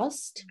got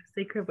lost,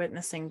 Sacred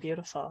witnessing,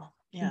 beautiful.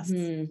 Yes.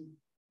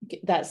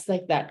 That's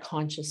like that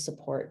conscious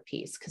support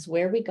piece. Because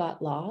where we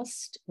got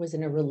lost was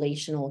in a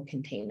relational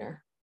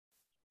container.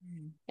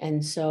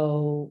 And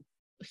so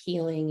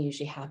healing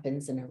usually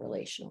happens in a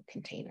relational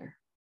container.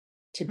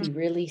 To be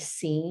really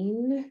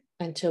seen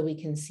until we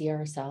can see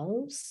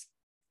ourselves,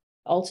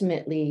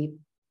 ultimately,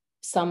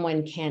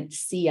 someone can't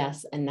see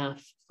us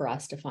enough for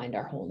us to find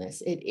our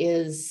wholeness. It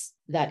is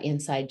that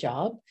inside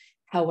job.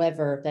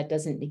 However, that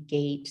doesn't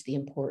negate the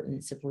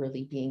importance of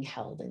really being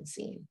held and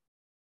seen.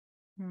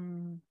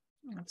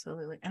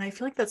 Absolutely. And I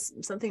feel like that's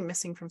something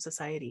missing from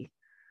society.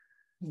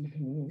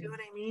 You know what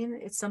I mean?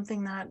 It's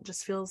something that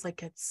just feels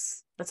like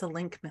that's a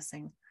link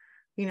missing.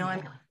 You know,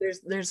 and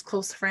there's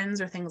close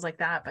friends or things like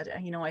that,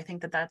 but you know, I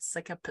think that's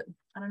like I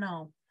don't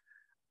know,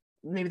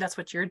 maybe that's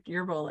what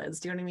your role is.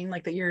 Do you know what I mean?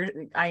 Like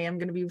that I am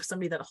going to be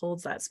somebody that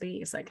holds that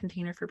space, that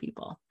container for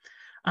people.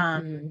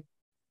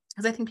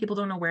 Because I think people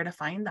don't know where to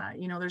find that.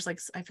 You know,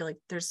 I feel like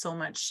there's so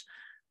much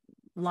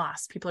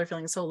lost. People are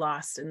feeling so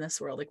lost in this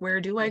world. Like,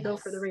 where do I go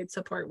for the right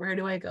support? Where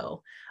do I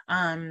go?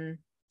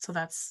 So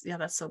that's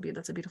so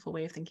that's a beautiful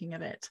way of thinking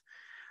of it.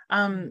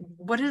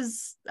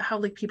 How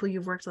like people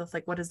you've worked with,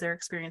 like what is their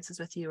experiences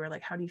with you, or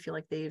like how do you feel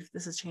like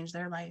this has changed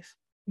their life?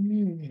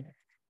 In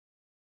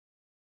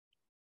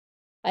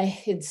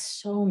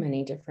so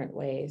many different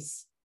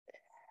ways.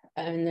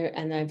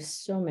 And I have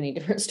so many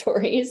different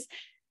stories.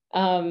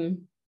 I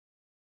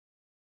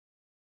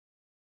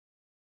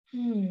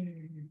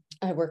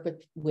work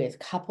with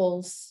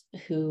couples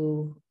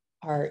who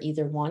are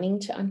either wanting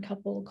to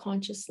uncouple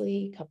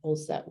consciously,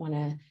 couples that want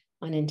to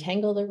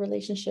unentangle their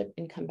relationship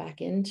and come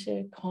back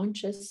into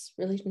conscious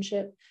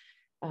relationship,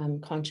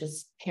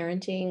 conscious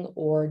parenting,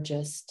 or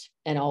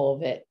and all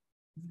of it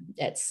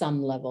at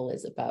some level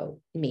is about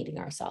meeting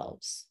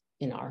ourselves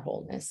in our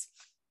wholeness.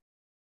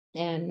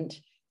 And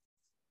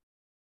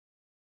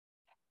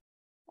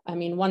I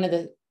mean, one of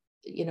the,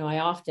 you know, I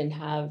often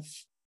have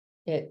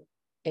it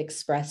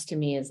expressed to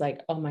me is like,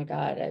 oh my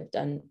God, I've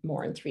done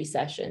more in 3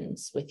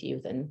 sessions with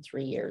you than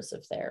 3 years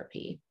of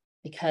therapy,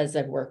 because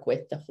I work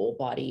with the whole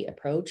body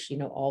approach, you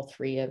know, all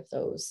 3 of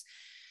those,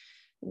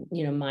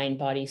 you know, mind,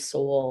 body,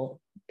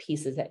 soul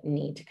pieces that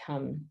need to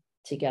come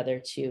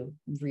together to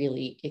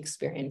really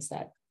experience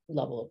that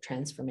level of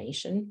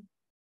transformation.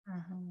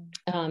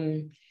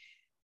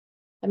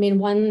 I mean,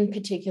 one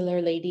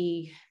particular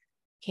lady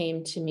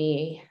came to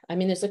me. I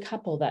mean, there's a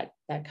couple that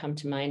come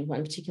to mind.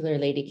 One particular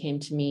lady came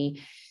to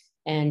me,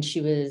 and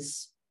she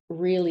was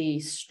really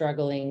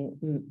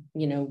struggling,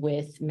 you know,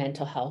 with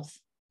mental health,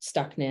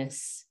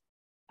 stuckness,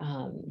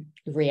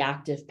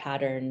 reactive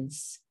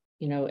patterns,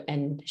 you know,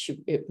 and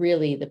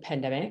the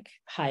pandemic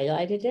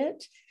highlighted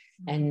it.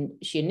 And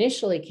she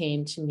initially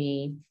came to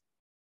me.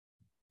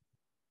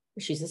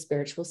 She's a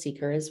spiritual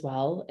seeker as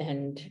well.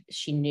 And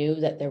she knew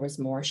that there was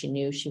more. She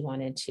knew she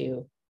wanted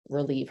to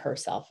relieve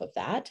herself of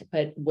that.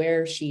 But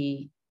where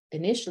she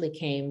initially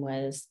came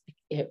was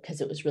because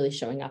it was really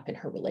showing up in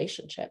her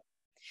relationship.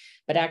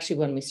 But actually,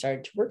 when we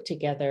started to work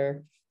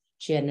together,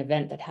 she had an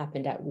event that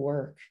happened at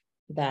work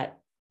that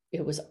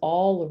it was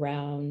all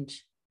around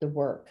the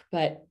work.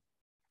 But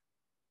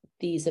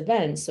these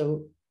events,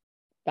 so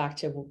back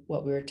to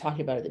what we were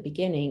talking about at the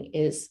beginning,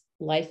 is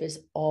life is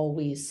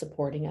always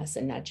supporting us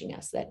and nudging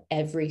us, that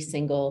every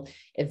single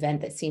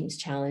event that seems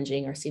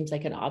challenging or seems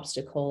like an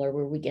obstacle, or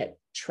where we get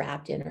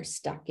trapped in or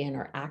stuck in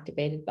or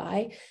activated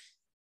by,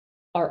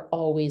 are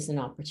always an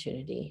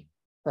opportunity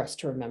for us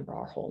to remember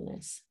our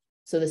wholeness.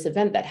 So this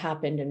event that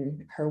happened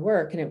in her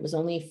work, and it was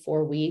only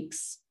 4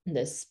 weeks,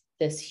 this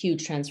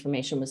huge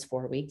transformation was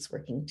 4 weeks,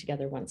 working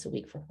together once a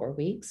week for 4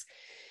 weeks,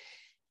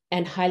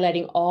 and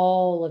highlighting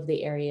all of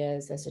the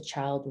areas as a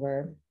child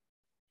where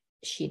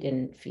she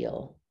didn't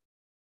feel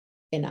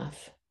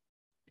enough.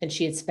 And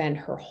she had spent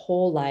her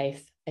whole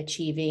life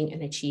achieving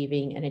and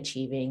achieving and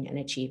achieving and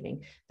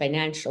achieving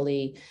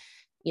financially,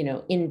 you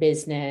know, in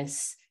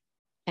business,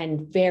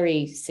 and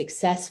very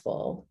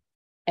successful.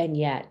 And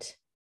yet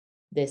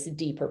this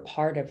deeper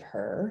part of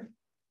her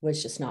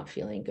was just not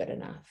feeling good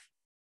enough.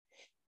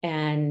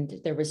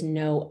 And there was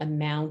no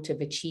amount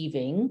of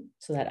achieving.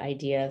 So that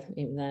idea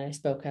that I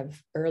spoke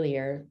of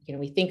earlier,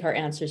 we think our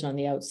answers on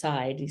the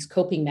outside, these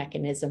coping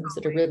mechanisms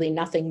that are really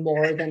nothing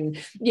more than,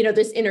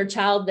 this inner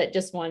child that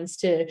just wants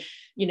to,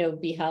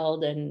 be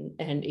held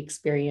and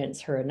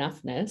experience her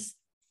enoughness.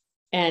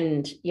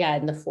 And yeah,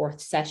 in the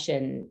fourth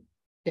session,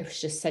 there was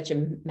just such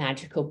a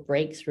magical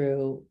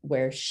breakthrough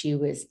where she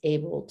was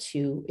able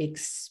to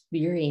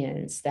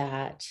experience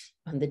that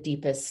on the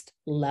deepest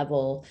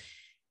level,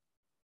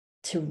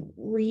 to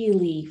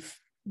really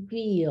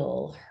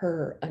feel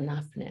her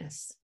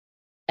enoughness.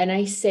 And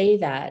I say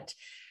that,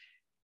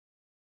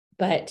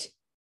 but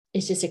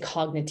it's just a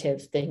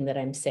cognitive thing that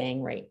I'm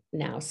saying right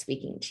now,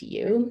 speaking to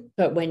you.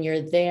 But when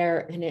you're there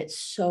and it's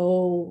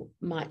so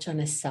much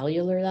on a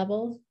cellular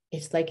level,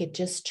 it's like it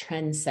just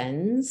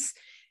transcends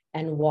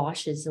and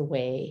washes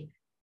away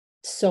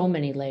so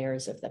many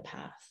layers of the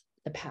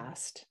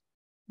past.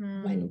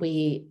 When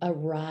we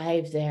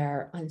arrive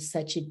there on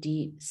such a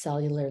deep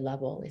cellular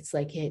level, it's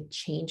like it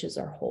changes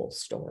our whole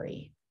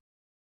story,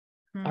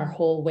 our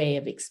whole way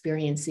of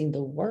experiencing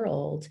the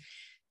world,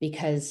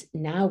 because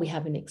now we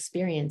have an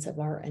experience of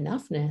our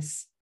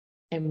enoughness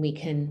and we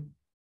can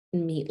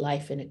meet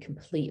life in a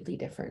completely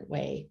different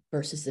way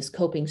versus this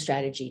coping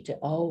strategy to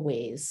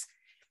always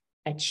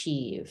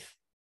achieve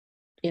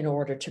in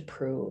order to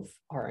prove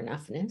our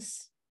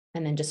enoughness,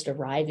 and then just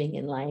arriving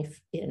in life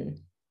in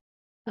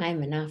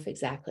I'm enough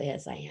exactly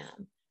as I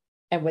am.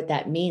 And what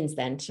that means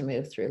then to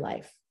move through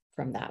life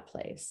from that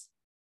place.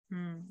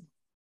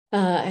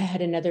 I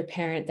had another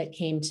parent that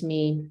came to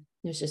me.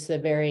 It was just a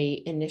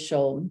very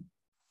initial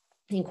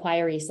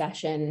inquiry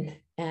session.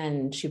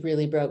 And she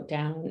really broke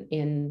down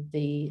in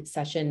the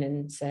session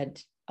and said,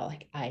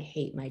 I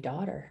hate my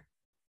daughter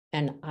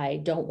and I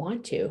don't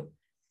want to.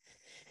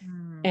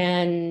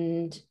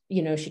 And,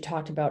 she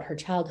talked about her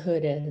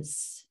childhood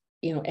as,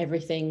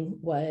 everything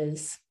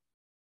was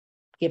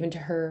given to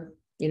her,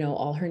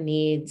 all her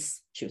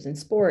needs. She was in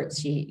sports.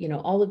 She,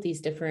 all of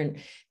these different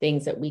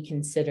things that we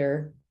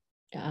consider,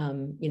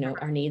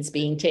 our needs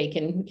being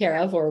taken care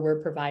of or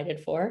were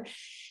provided for.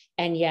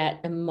 And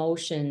yet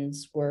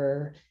emotions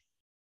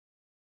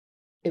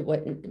they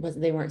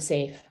weren't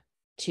safe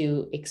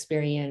to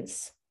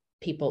experience.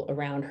 People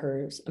around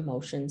her's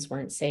emotions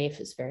weren't safe.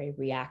 It's very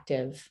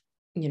reactive,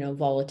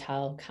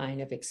 volatile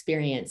kind of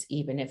experience,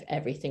 even if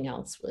everything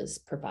else was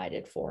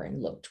provided for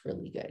and looked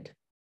really good.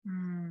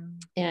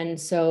 And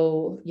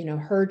so,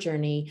 her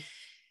journey,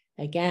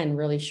 again,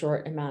 really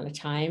short amount of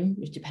time,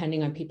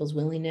 depending on people's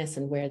willingness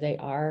and where they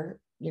are,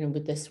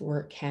 with this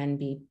work can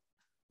be,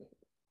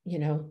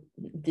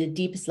 the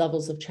deepest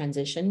levels of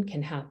transition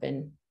can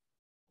happen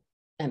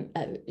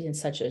in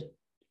such an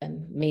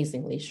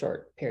amazingly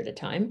short period of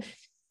time.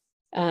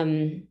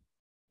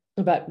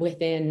 But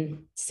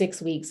within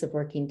 6 weeks of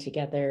working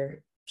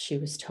together, she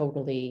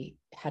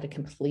had a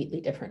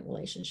completely different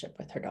relationship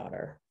with her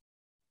daughter.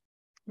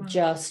 Wow.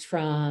 Just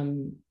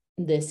from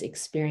this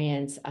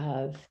experience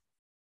of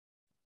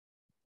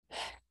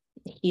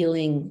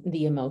healing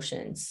the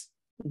emotions,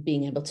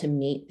 being able to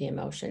meet the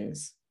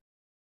emotions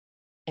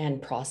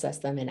and process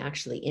them and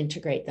actually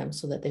integrate them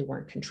so that they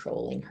weren't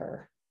controlling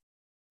her.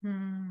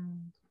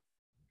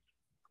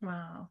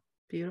 Wow.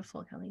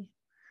 Beautiful, Kelly.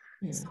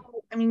 Yeah. So,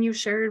 you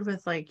shared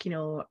with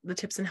the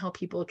tips and how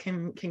people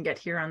can get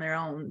here on their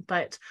own,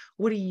 but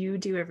what do you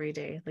do every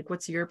day?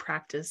 What's your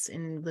practice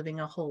in living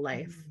a whole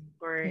life,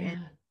 or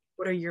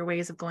what are your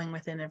ways of going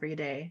within every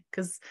day?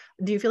 Because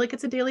do you feel like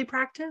it's a daily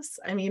practice?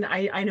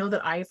 I know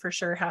that I for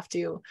sure have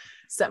to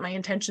set my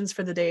intentions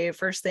for the day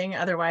first thing.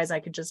 Otherwise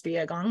I could just be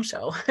a gong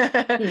show.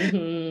 What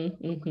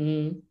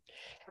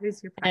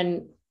is your practice?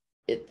 And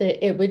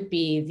it would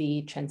be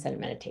the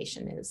transcendent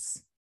meditation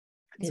is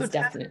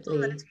definitely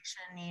meditation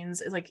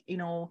means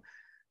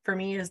for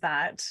me is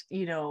that,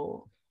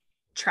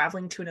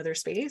 traveling to another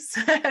space,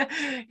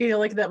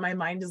 that my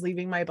mind is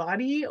leaving my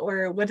body,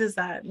 or what does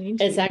that mean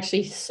to It's you?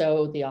 actually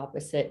so the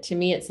opposite. To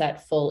me, it's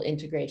that full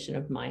integration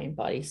of mind,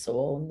 body,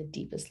 soul, and the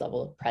deepest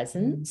level of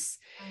presence.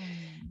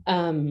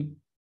 Not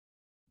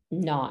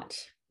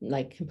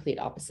like complete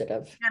opposite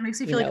of it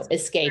makes me feel like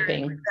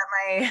escaping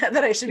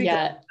that I should be going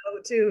out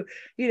to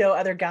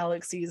other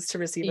galaxies to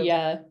receive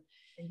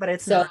but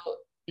it's so not.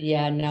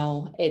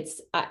 No,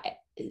 it's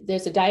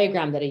there's a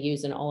diagram that I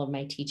use in all of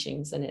my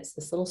teachings, and it's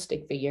this little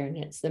stick figure, and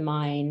it's the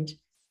mind,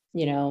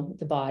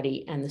 the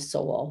body, and the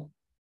soul,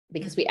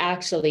 because we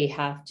actually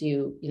have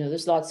to,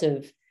 there's lots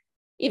of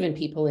even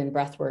people in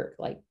breath work,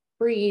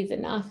 breathe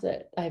enough,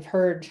 that I've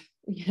heard,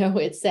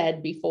 it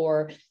said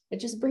before, I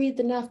just breathed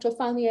enough till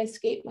finally I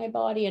escaped my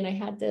body and I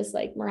had this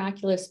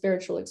miraculous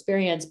spiritual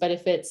experience. But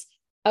if it's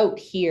out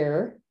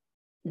here,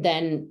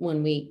 then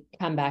when we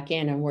come back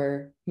in and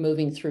we're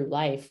moving through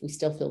life, we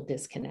still feel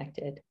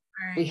disconnected.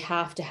 Right. We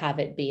have to have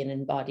it be an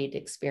embodied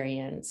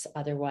experience.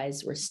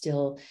 Otherwise,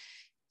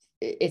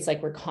 it's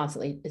we're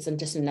constantly, it's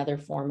just another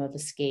form of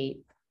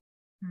escape.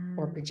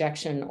 or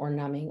projection or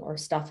numbing or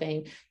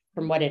stuffing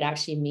from what it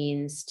actually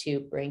means to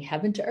bring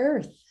heaven to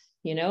earth.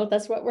 You know,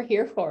 that's what we're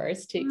here for,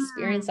 is to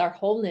experience our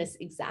wholeness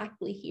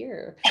exactly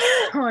here.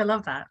 Oh, I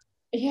love that.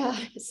 Yeah.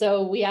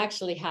 So we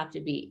actually have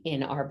to be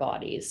in our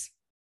bodies.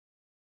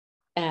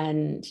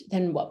 And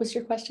then what was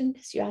your question?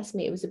 Because you asked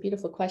me, it was a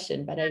beautiful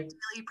question, but Really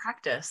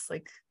practice,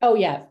 like, oh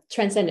yeah,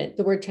 transcendent,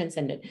 the word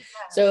transcendent. Yes.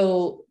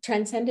 So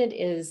transcendent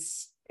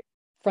is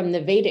from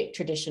the Vedic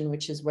tradition,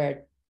 which is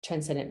where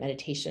transcendent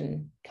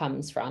meditation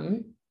comes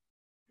from.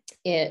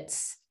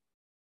 It's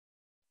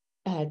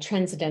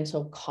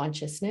transcendental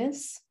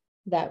consciousness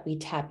that we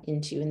tap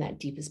into in that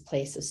deepest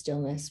place of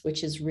stillness,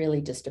 which is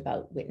really just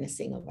about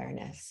witnessing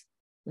awareness.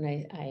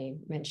 And I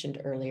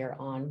mentioned earlier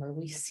on, where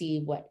we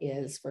see what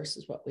is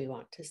versus what we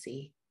want to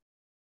see.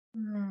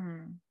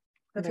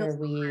 That feels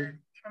hard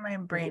for my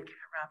brain to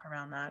wrap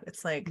around that.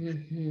 It's like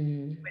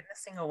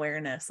witnessing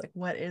awareness. Like,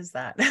 what is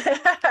that?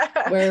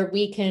 Where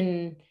we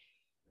can,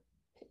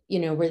 you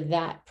know, we're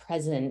that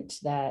present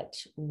that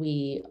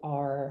we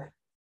are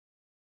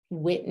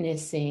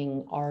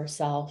witnessing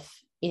ourselves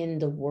in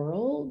the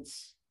world,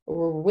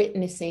 or we're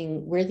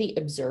the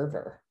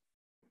observer.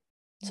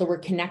 So we're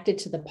connected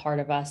to the part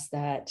of us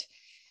that,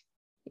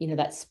 you know,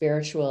 that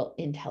spiritual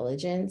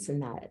intelligence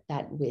and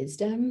that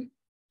wisdom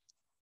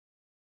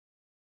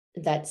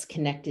that's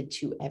connected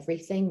to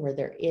everything, where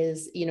there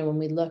is, you know, when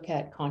we look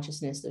at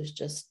consciousness,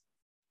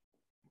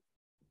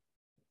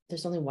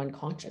 there's only one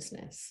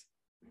consciousness,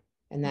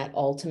 and that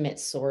ultimate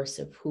source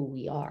of who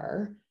we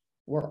are,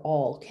 we're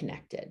all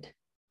connected.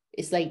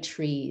 It's like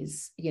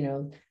trees, you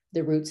know,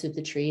 the roots of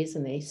the trees,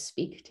 and they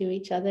speak to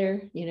each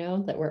other, you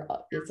know, that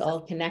it's all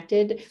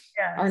connected.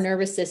 Yes. Our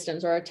nervous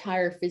systems, or our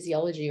entire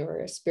physiology, or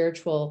a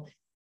spiritual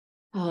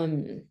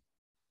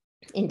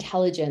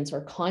intelligence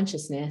or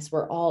consciousness,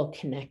 we're all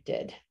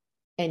connected.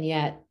 And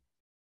yet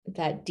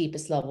that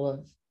deepest level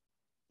of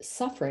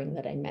suffering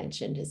that I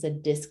mentioned is a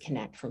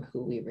disconnect from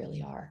who we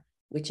really are,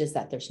 which is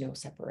that there's no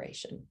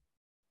separation,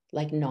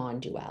 like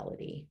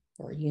non-duality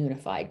or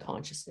unified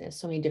consciousness.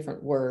 So many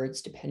different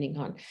words depending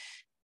on,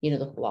 you know,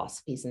 the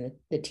philosophies and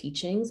the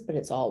teachings, but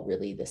it's all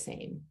really the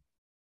same.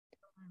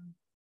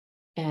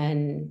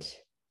 And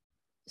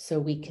so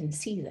we can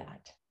see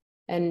that.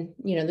 And,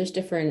 you know, there's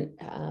different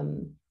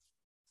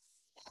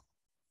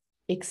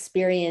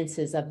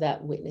experiences of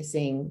that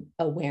witnessing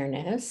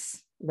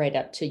awareness, right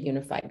up to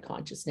unified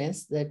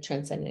consciousness, the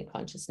transcendent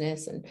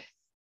consciousness and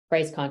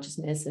Christ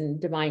consciousness and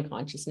divine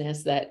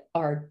consciousness, that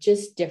are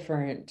just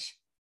different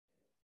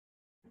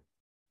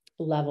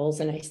levels.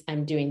 And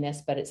I'm doing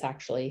this, but it's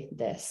actually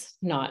this,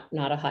 not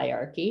a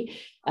hierarchy.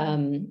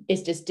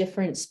 It's just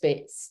different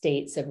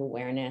states of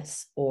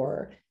awareness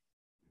or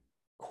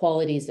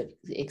qualities of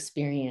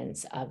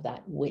experience of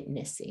that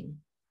witnessing.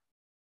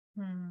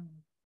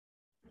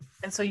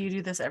 And so you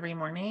do this every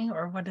morning,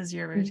 or what is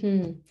your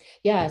routine?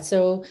 Yeah.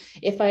 So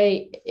if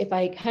I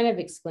kind of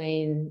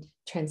explain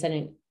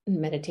transcendent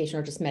meditation,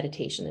 or just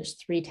meditation, there's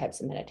 3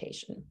 types of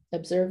meditation: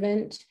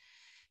 observant,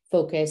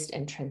 focused,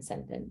 and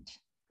transcendent.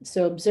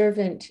 So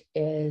observant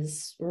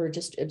is, we're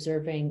just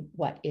observing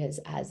what is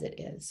as it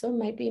is. So it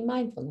might be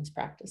mindfulness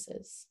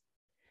practices.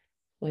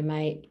 We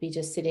might be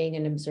just sitting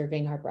and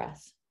observing our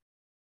breath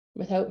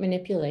without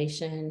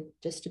manipulation,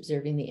 just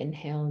observing the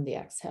inhale and the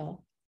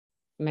exhale.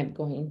 We might be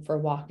going for a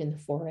walk in the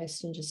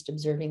forest and just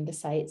observing the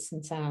sights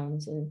and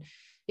sounds and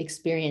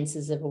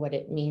experiences of what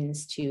it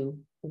means to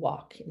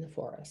walk in the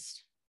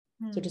forest.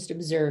 So just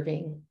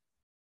observing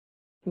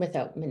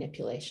without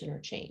manipulation or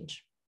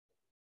change.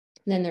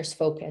 And then there's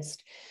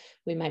focused.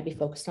 We might be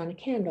focused on a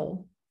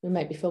candle. We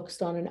might be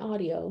focused on an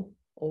audio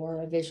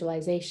or a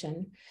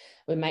visualization.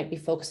 We might be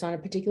focused on a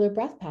particular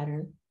breath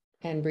pattern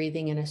and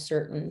breathing in a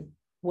certain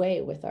way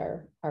with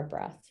our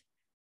breath.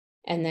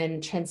 And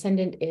then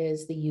transcendent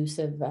is the use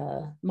of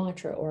a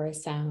mantra or a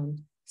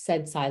sound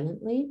said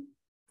silently,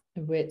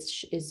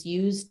 which is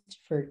used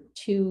for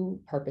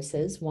 2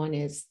 purposes. One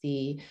is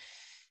the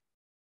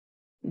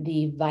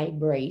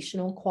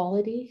vibrational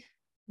quality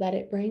that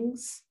it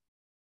brings.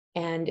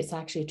 And it's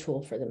actually a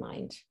tool for the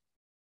mind,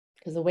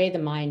 because the way the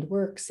mind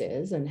works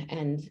is,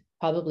 and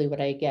probably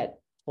what I get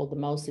told the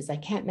most is, I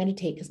can't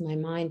meditate because my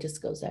mind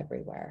just goes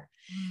everywhere.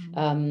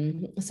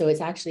 So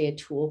it's actually a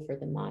tool for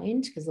the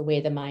mind, because the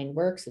way the mind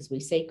works is, we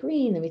say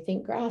green, then we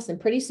think grass, and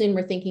pretty soon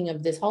we're thinking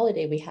of this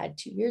holiday we had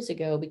 2 years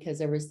ago because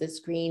there was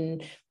this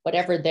green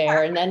whatever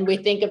there, and then we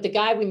think of the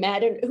guy we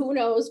met, and who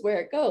knows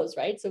where it goes,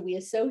 right? So we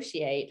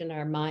associate, and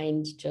our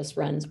mind just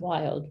runs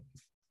wild.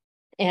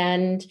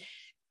 And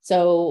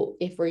so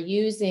if we're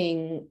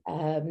using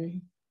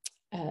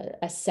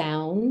a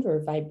sound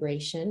or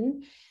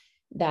vibration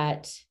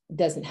that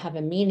doesn't have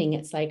a meaning,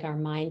 it's like our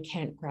mind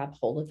can't grab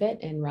hold of it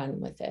and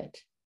run with it.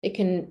 It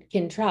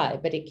can try,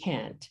 but it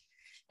can't.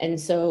 And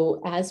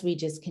so as we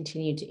just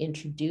continue to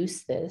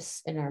introduce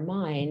this in our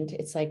mind,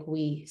 it's like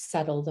we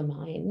settle the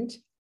mind,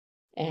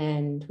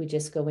 and we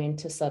just go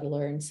into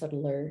subtler and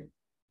subtler,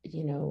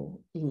 you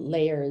know,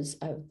 layers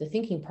of the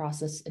thinking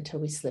process until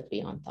we slip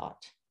beyond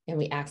thought and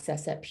we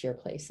access that pure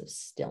place of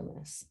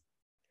stillness.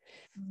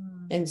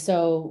 And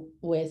so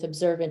with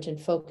observant and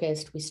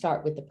focused, we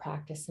start with the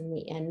practice and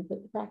we end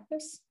with the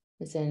practice.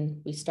 As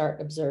in, we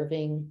start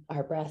observing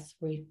our breath,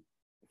 we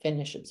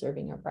finish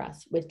observing our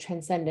breath. With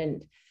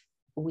transcendent,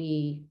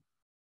 we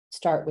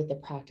start with the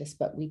practice,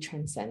 but we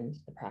transcend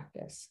the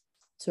practice.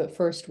 So at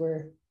first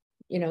we're,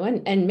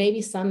 and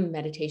maybe some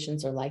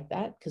meditations are like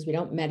that, because we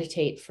don't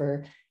meditate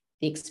for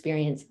the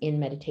experience in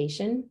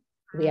meditation.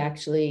 We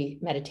actually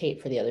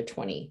meditate for the other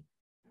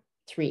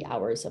 23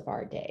 hours of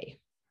our day,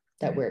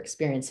 that we're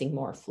experiencing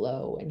more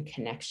flow and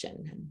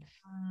connection and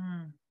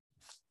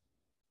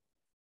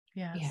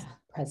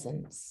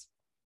presence.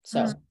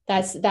 So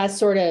that's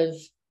sort of,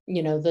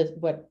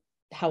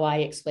 how I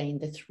explain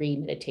the 3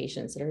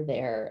 meditations that are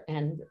there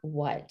and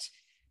what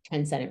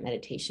transcendent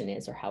meditation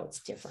is, or how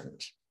it's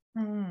different.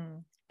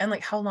 And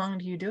like, how long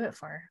do you do it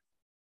for?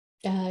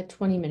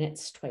 20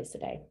 minutes twice a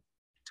day.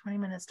 20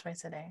 minutes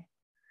twice a day.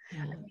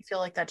 Yeah. And you feel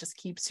like that just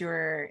keeps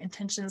your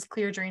intentions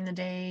clear during the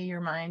day,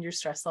 your mind, your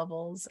stress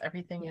levels,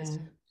 everything. Yeah.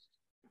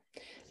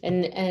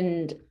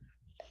 And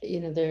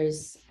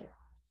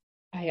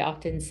I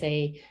often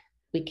say,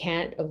 we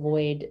can't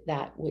avoid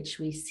that which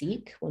we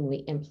seek when we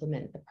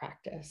implement the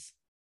practice.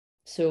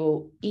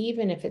 So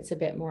even if it's a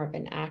bit more of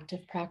an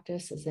active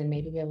practice, as in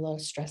maybe we have a lot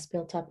of stress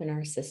built up in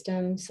our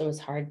system, so it's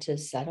hard to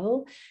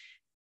settle,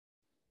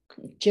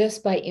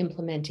 just by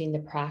implementing the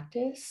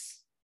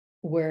practice,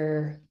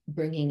 we're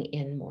bringing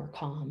in more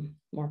calm,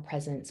 more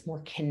presence,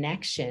 more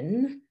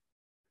connection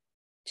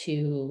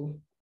to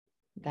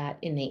that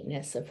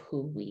innateness of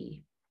who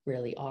we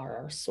really are,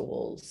 our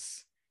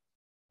soul's,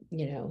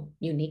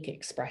 unique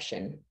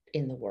expression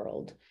in the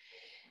world.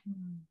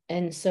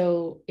 And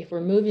so if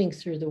we're moving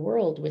through the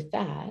world with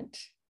that,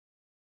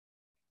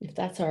 if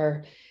that's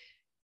our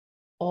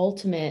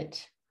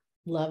ultimate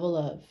level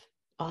of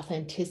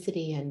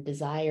authenticity and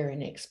desire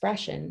and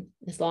expression,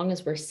 as long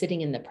as we're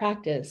sitting in the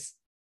practice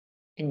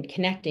and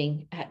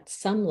connecting at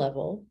some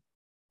level,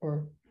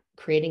 or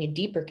creating a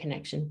deeper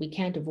connection, we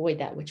can't avoid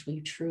that which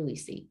we truly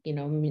seek.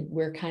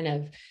 We're kind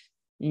of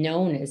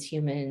known as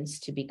humans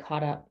to be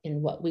caught up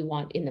in what we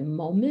want in the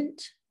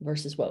moment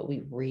versus what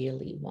we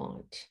really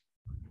want.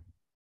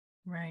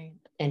 Right.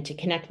 And to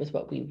connect with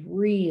what we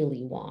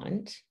really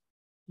want,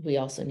 we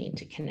also need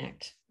to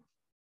connect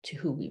to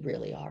who we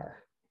really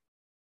are.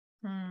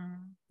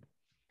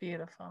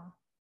 Beautiful.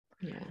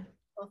 Yeah.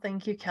 Well,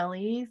 thank you,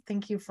 Kelly.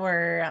 Thank you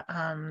for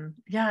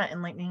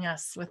enlightening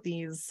us with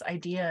these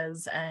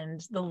ideas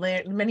and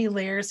the many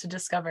layers to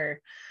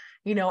discover.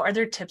 Are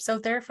there tips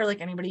out there for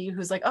like anybody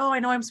who's like, oh, I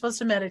know I'm supposed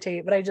to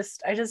meditate, but I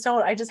just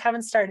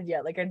haven't started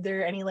yet? Like, are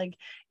there any like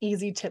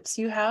easy tips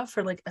you have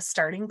for like a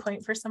starting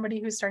point for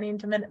somebody who's starting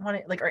to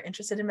or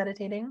interested in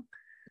meditating?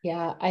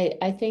 Yeah,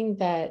 I think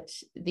that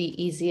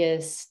the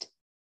easiest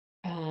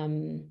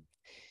and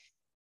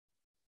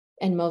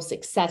most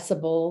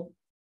accessible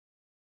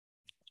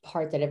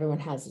part that everyone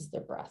has is their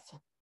breath.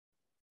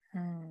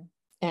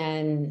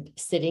 And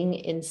sitting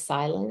in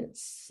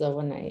silence. So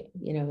when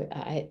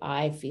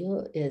I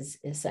feel is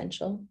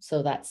essential.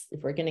 So that's,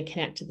 if we're going to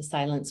connect to the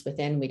silence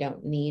within, we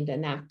don't need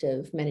an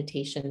active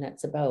meditation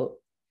that's about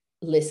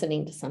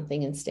listening to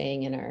something and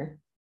staying in our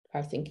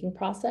thinking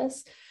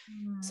process.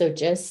 So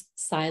just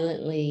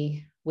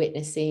silently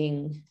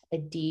witnessing a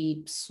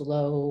deep,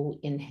 slow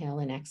inhale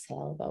and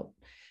exhale, about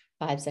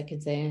 5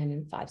 seconds in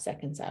and 5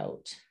 seconds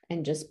out,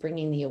 and just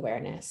bringing the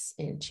awareness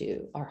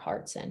into our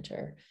heart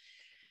center.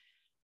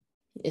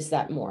 Is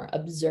that more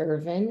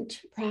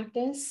observant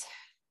practice,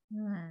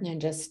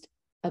 and just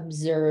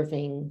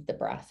observing the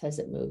breath as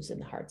it moves in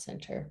the heart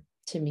center,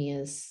 to me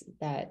is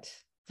that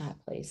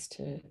place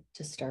to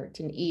start.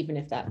 And even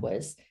if that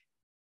was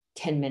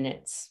 10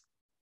 minutes,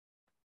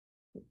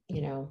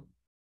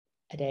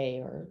 a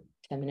day, or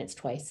 10 minutes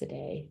twice a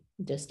day,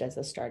 just as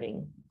a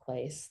starting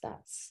place,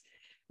 that's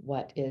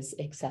what is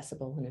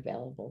accessible and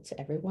available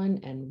to everyone,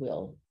 and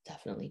will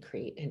definitely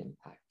create an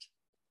impact.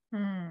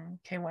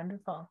 Okay,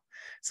 wonderful.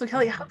 So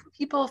Kelly, how can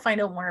people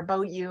find out more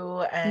about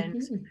you and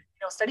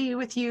study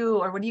with you,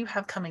 or what do you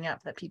have coming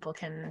up that people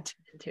can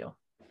tune into?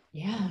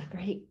 Yeah,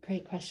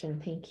 great question.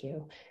 Thank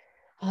you.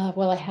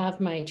 Well, I have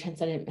my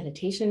transcendent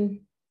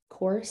meditation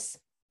course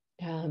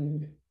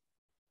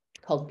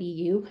called Be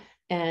You,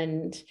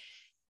 and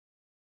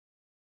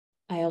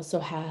I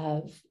also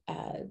have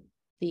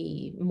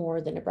the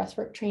More Than a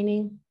Breathwork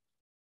training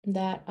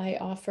that I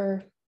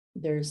offer.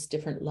 There's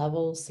different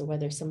levels. So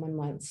whether someone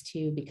wants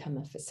to become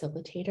a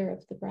facilitator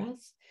of the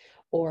breath,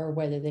 or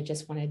whether they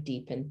just want to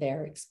deepen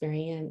their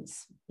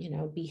experience,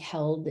 be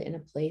held in a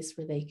place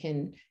where they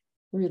can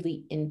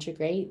really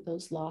integrate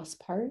those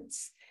lost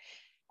parts.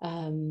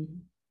 I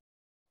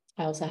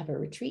also have a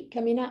retreat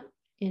coming up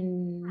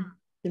in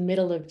the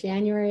middle of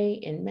January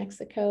in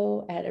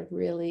Mexico at a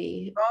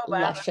really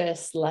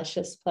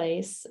luscious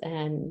place.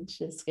 And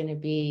it's going to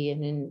be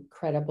an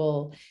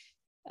incredible,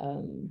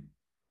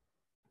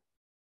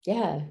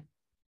 deep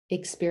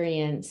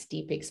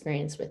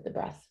experience with the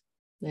breath,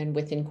 and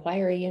with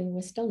inquiry and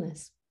with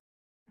stillness.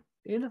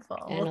 Beautiful.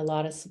 and a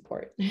lot of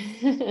support.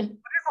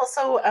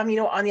 Also, you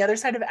know, on the other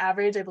side of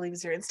average, I believe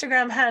is your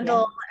Instagram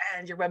handle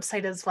and your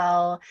website as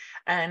well.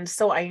 And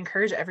so I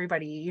encourage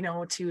everybody, you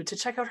know, to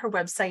check out her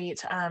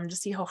website, to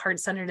see how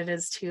heart-centered it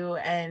is too,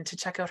 and to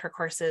check out her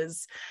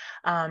courses.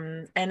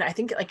 And I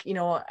think, like, you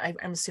know,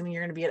 I'm assuming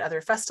you're going to be at other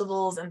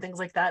festivals and things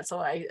like that. So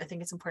I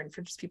think it's important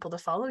for just people to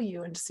follow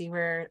you and to see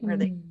where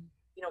they,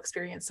 you know,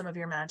 experience some of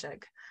your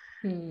magic.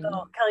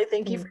 So Kelly,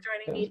 thank you for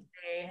joining me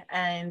today.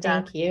 And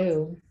thank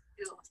you.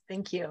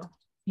 Thank you.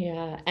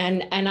 Yeah.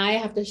 And I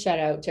have to shout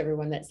out to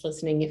everyone that's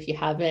listening. If you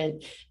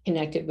haven't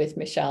connected with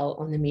Michelle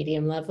on the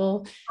medium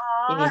level,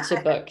 you need to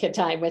book a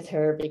time with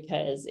her,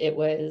 because it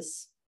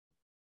was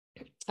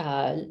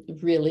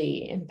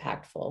really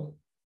impactful.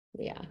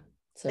 Yeah.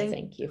 So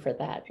thank you for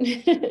that.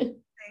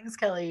 Thanks,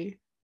 Kelly.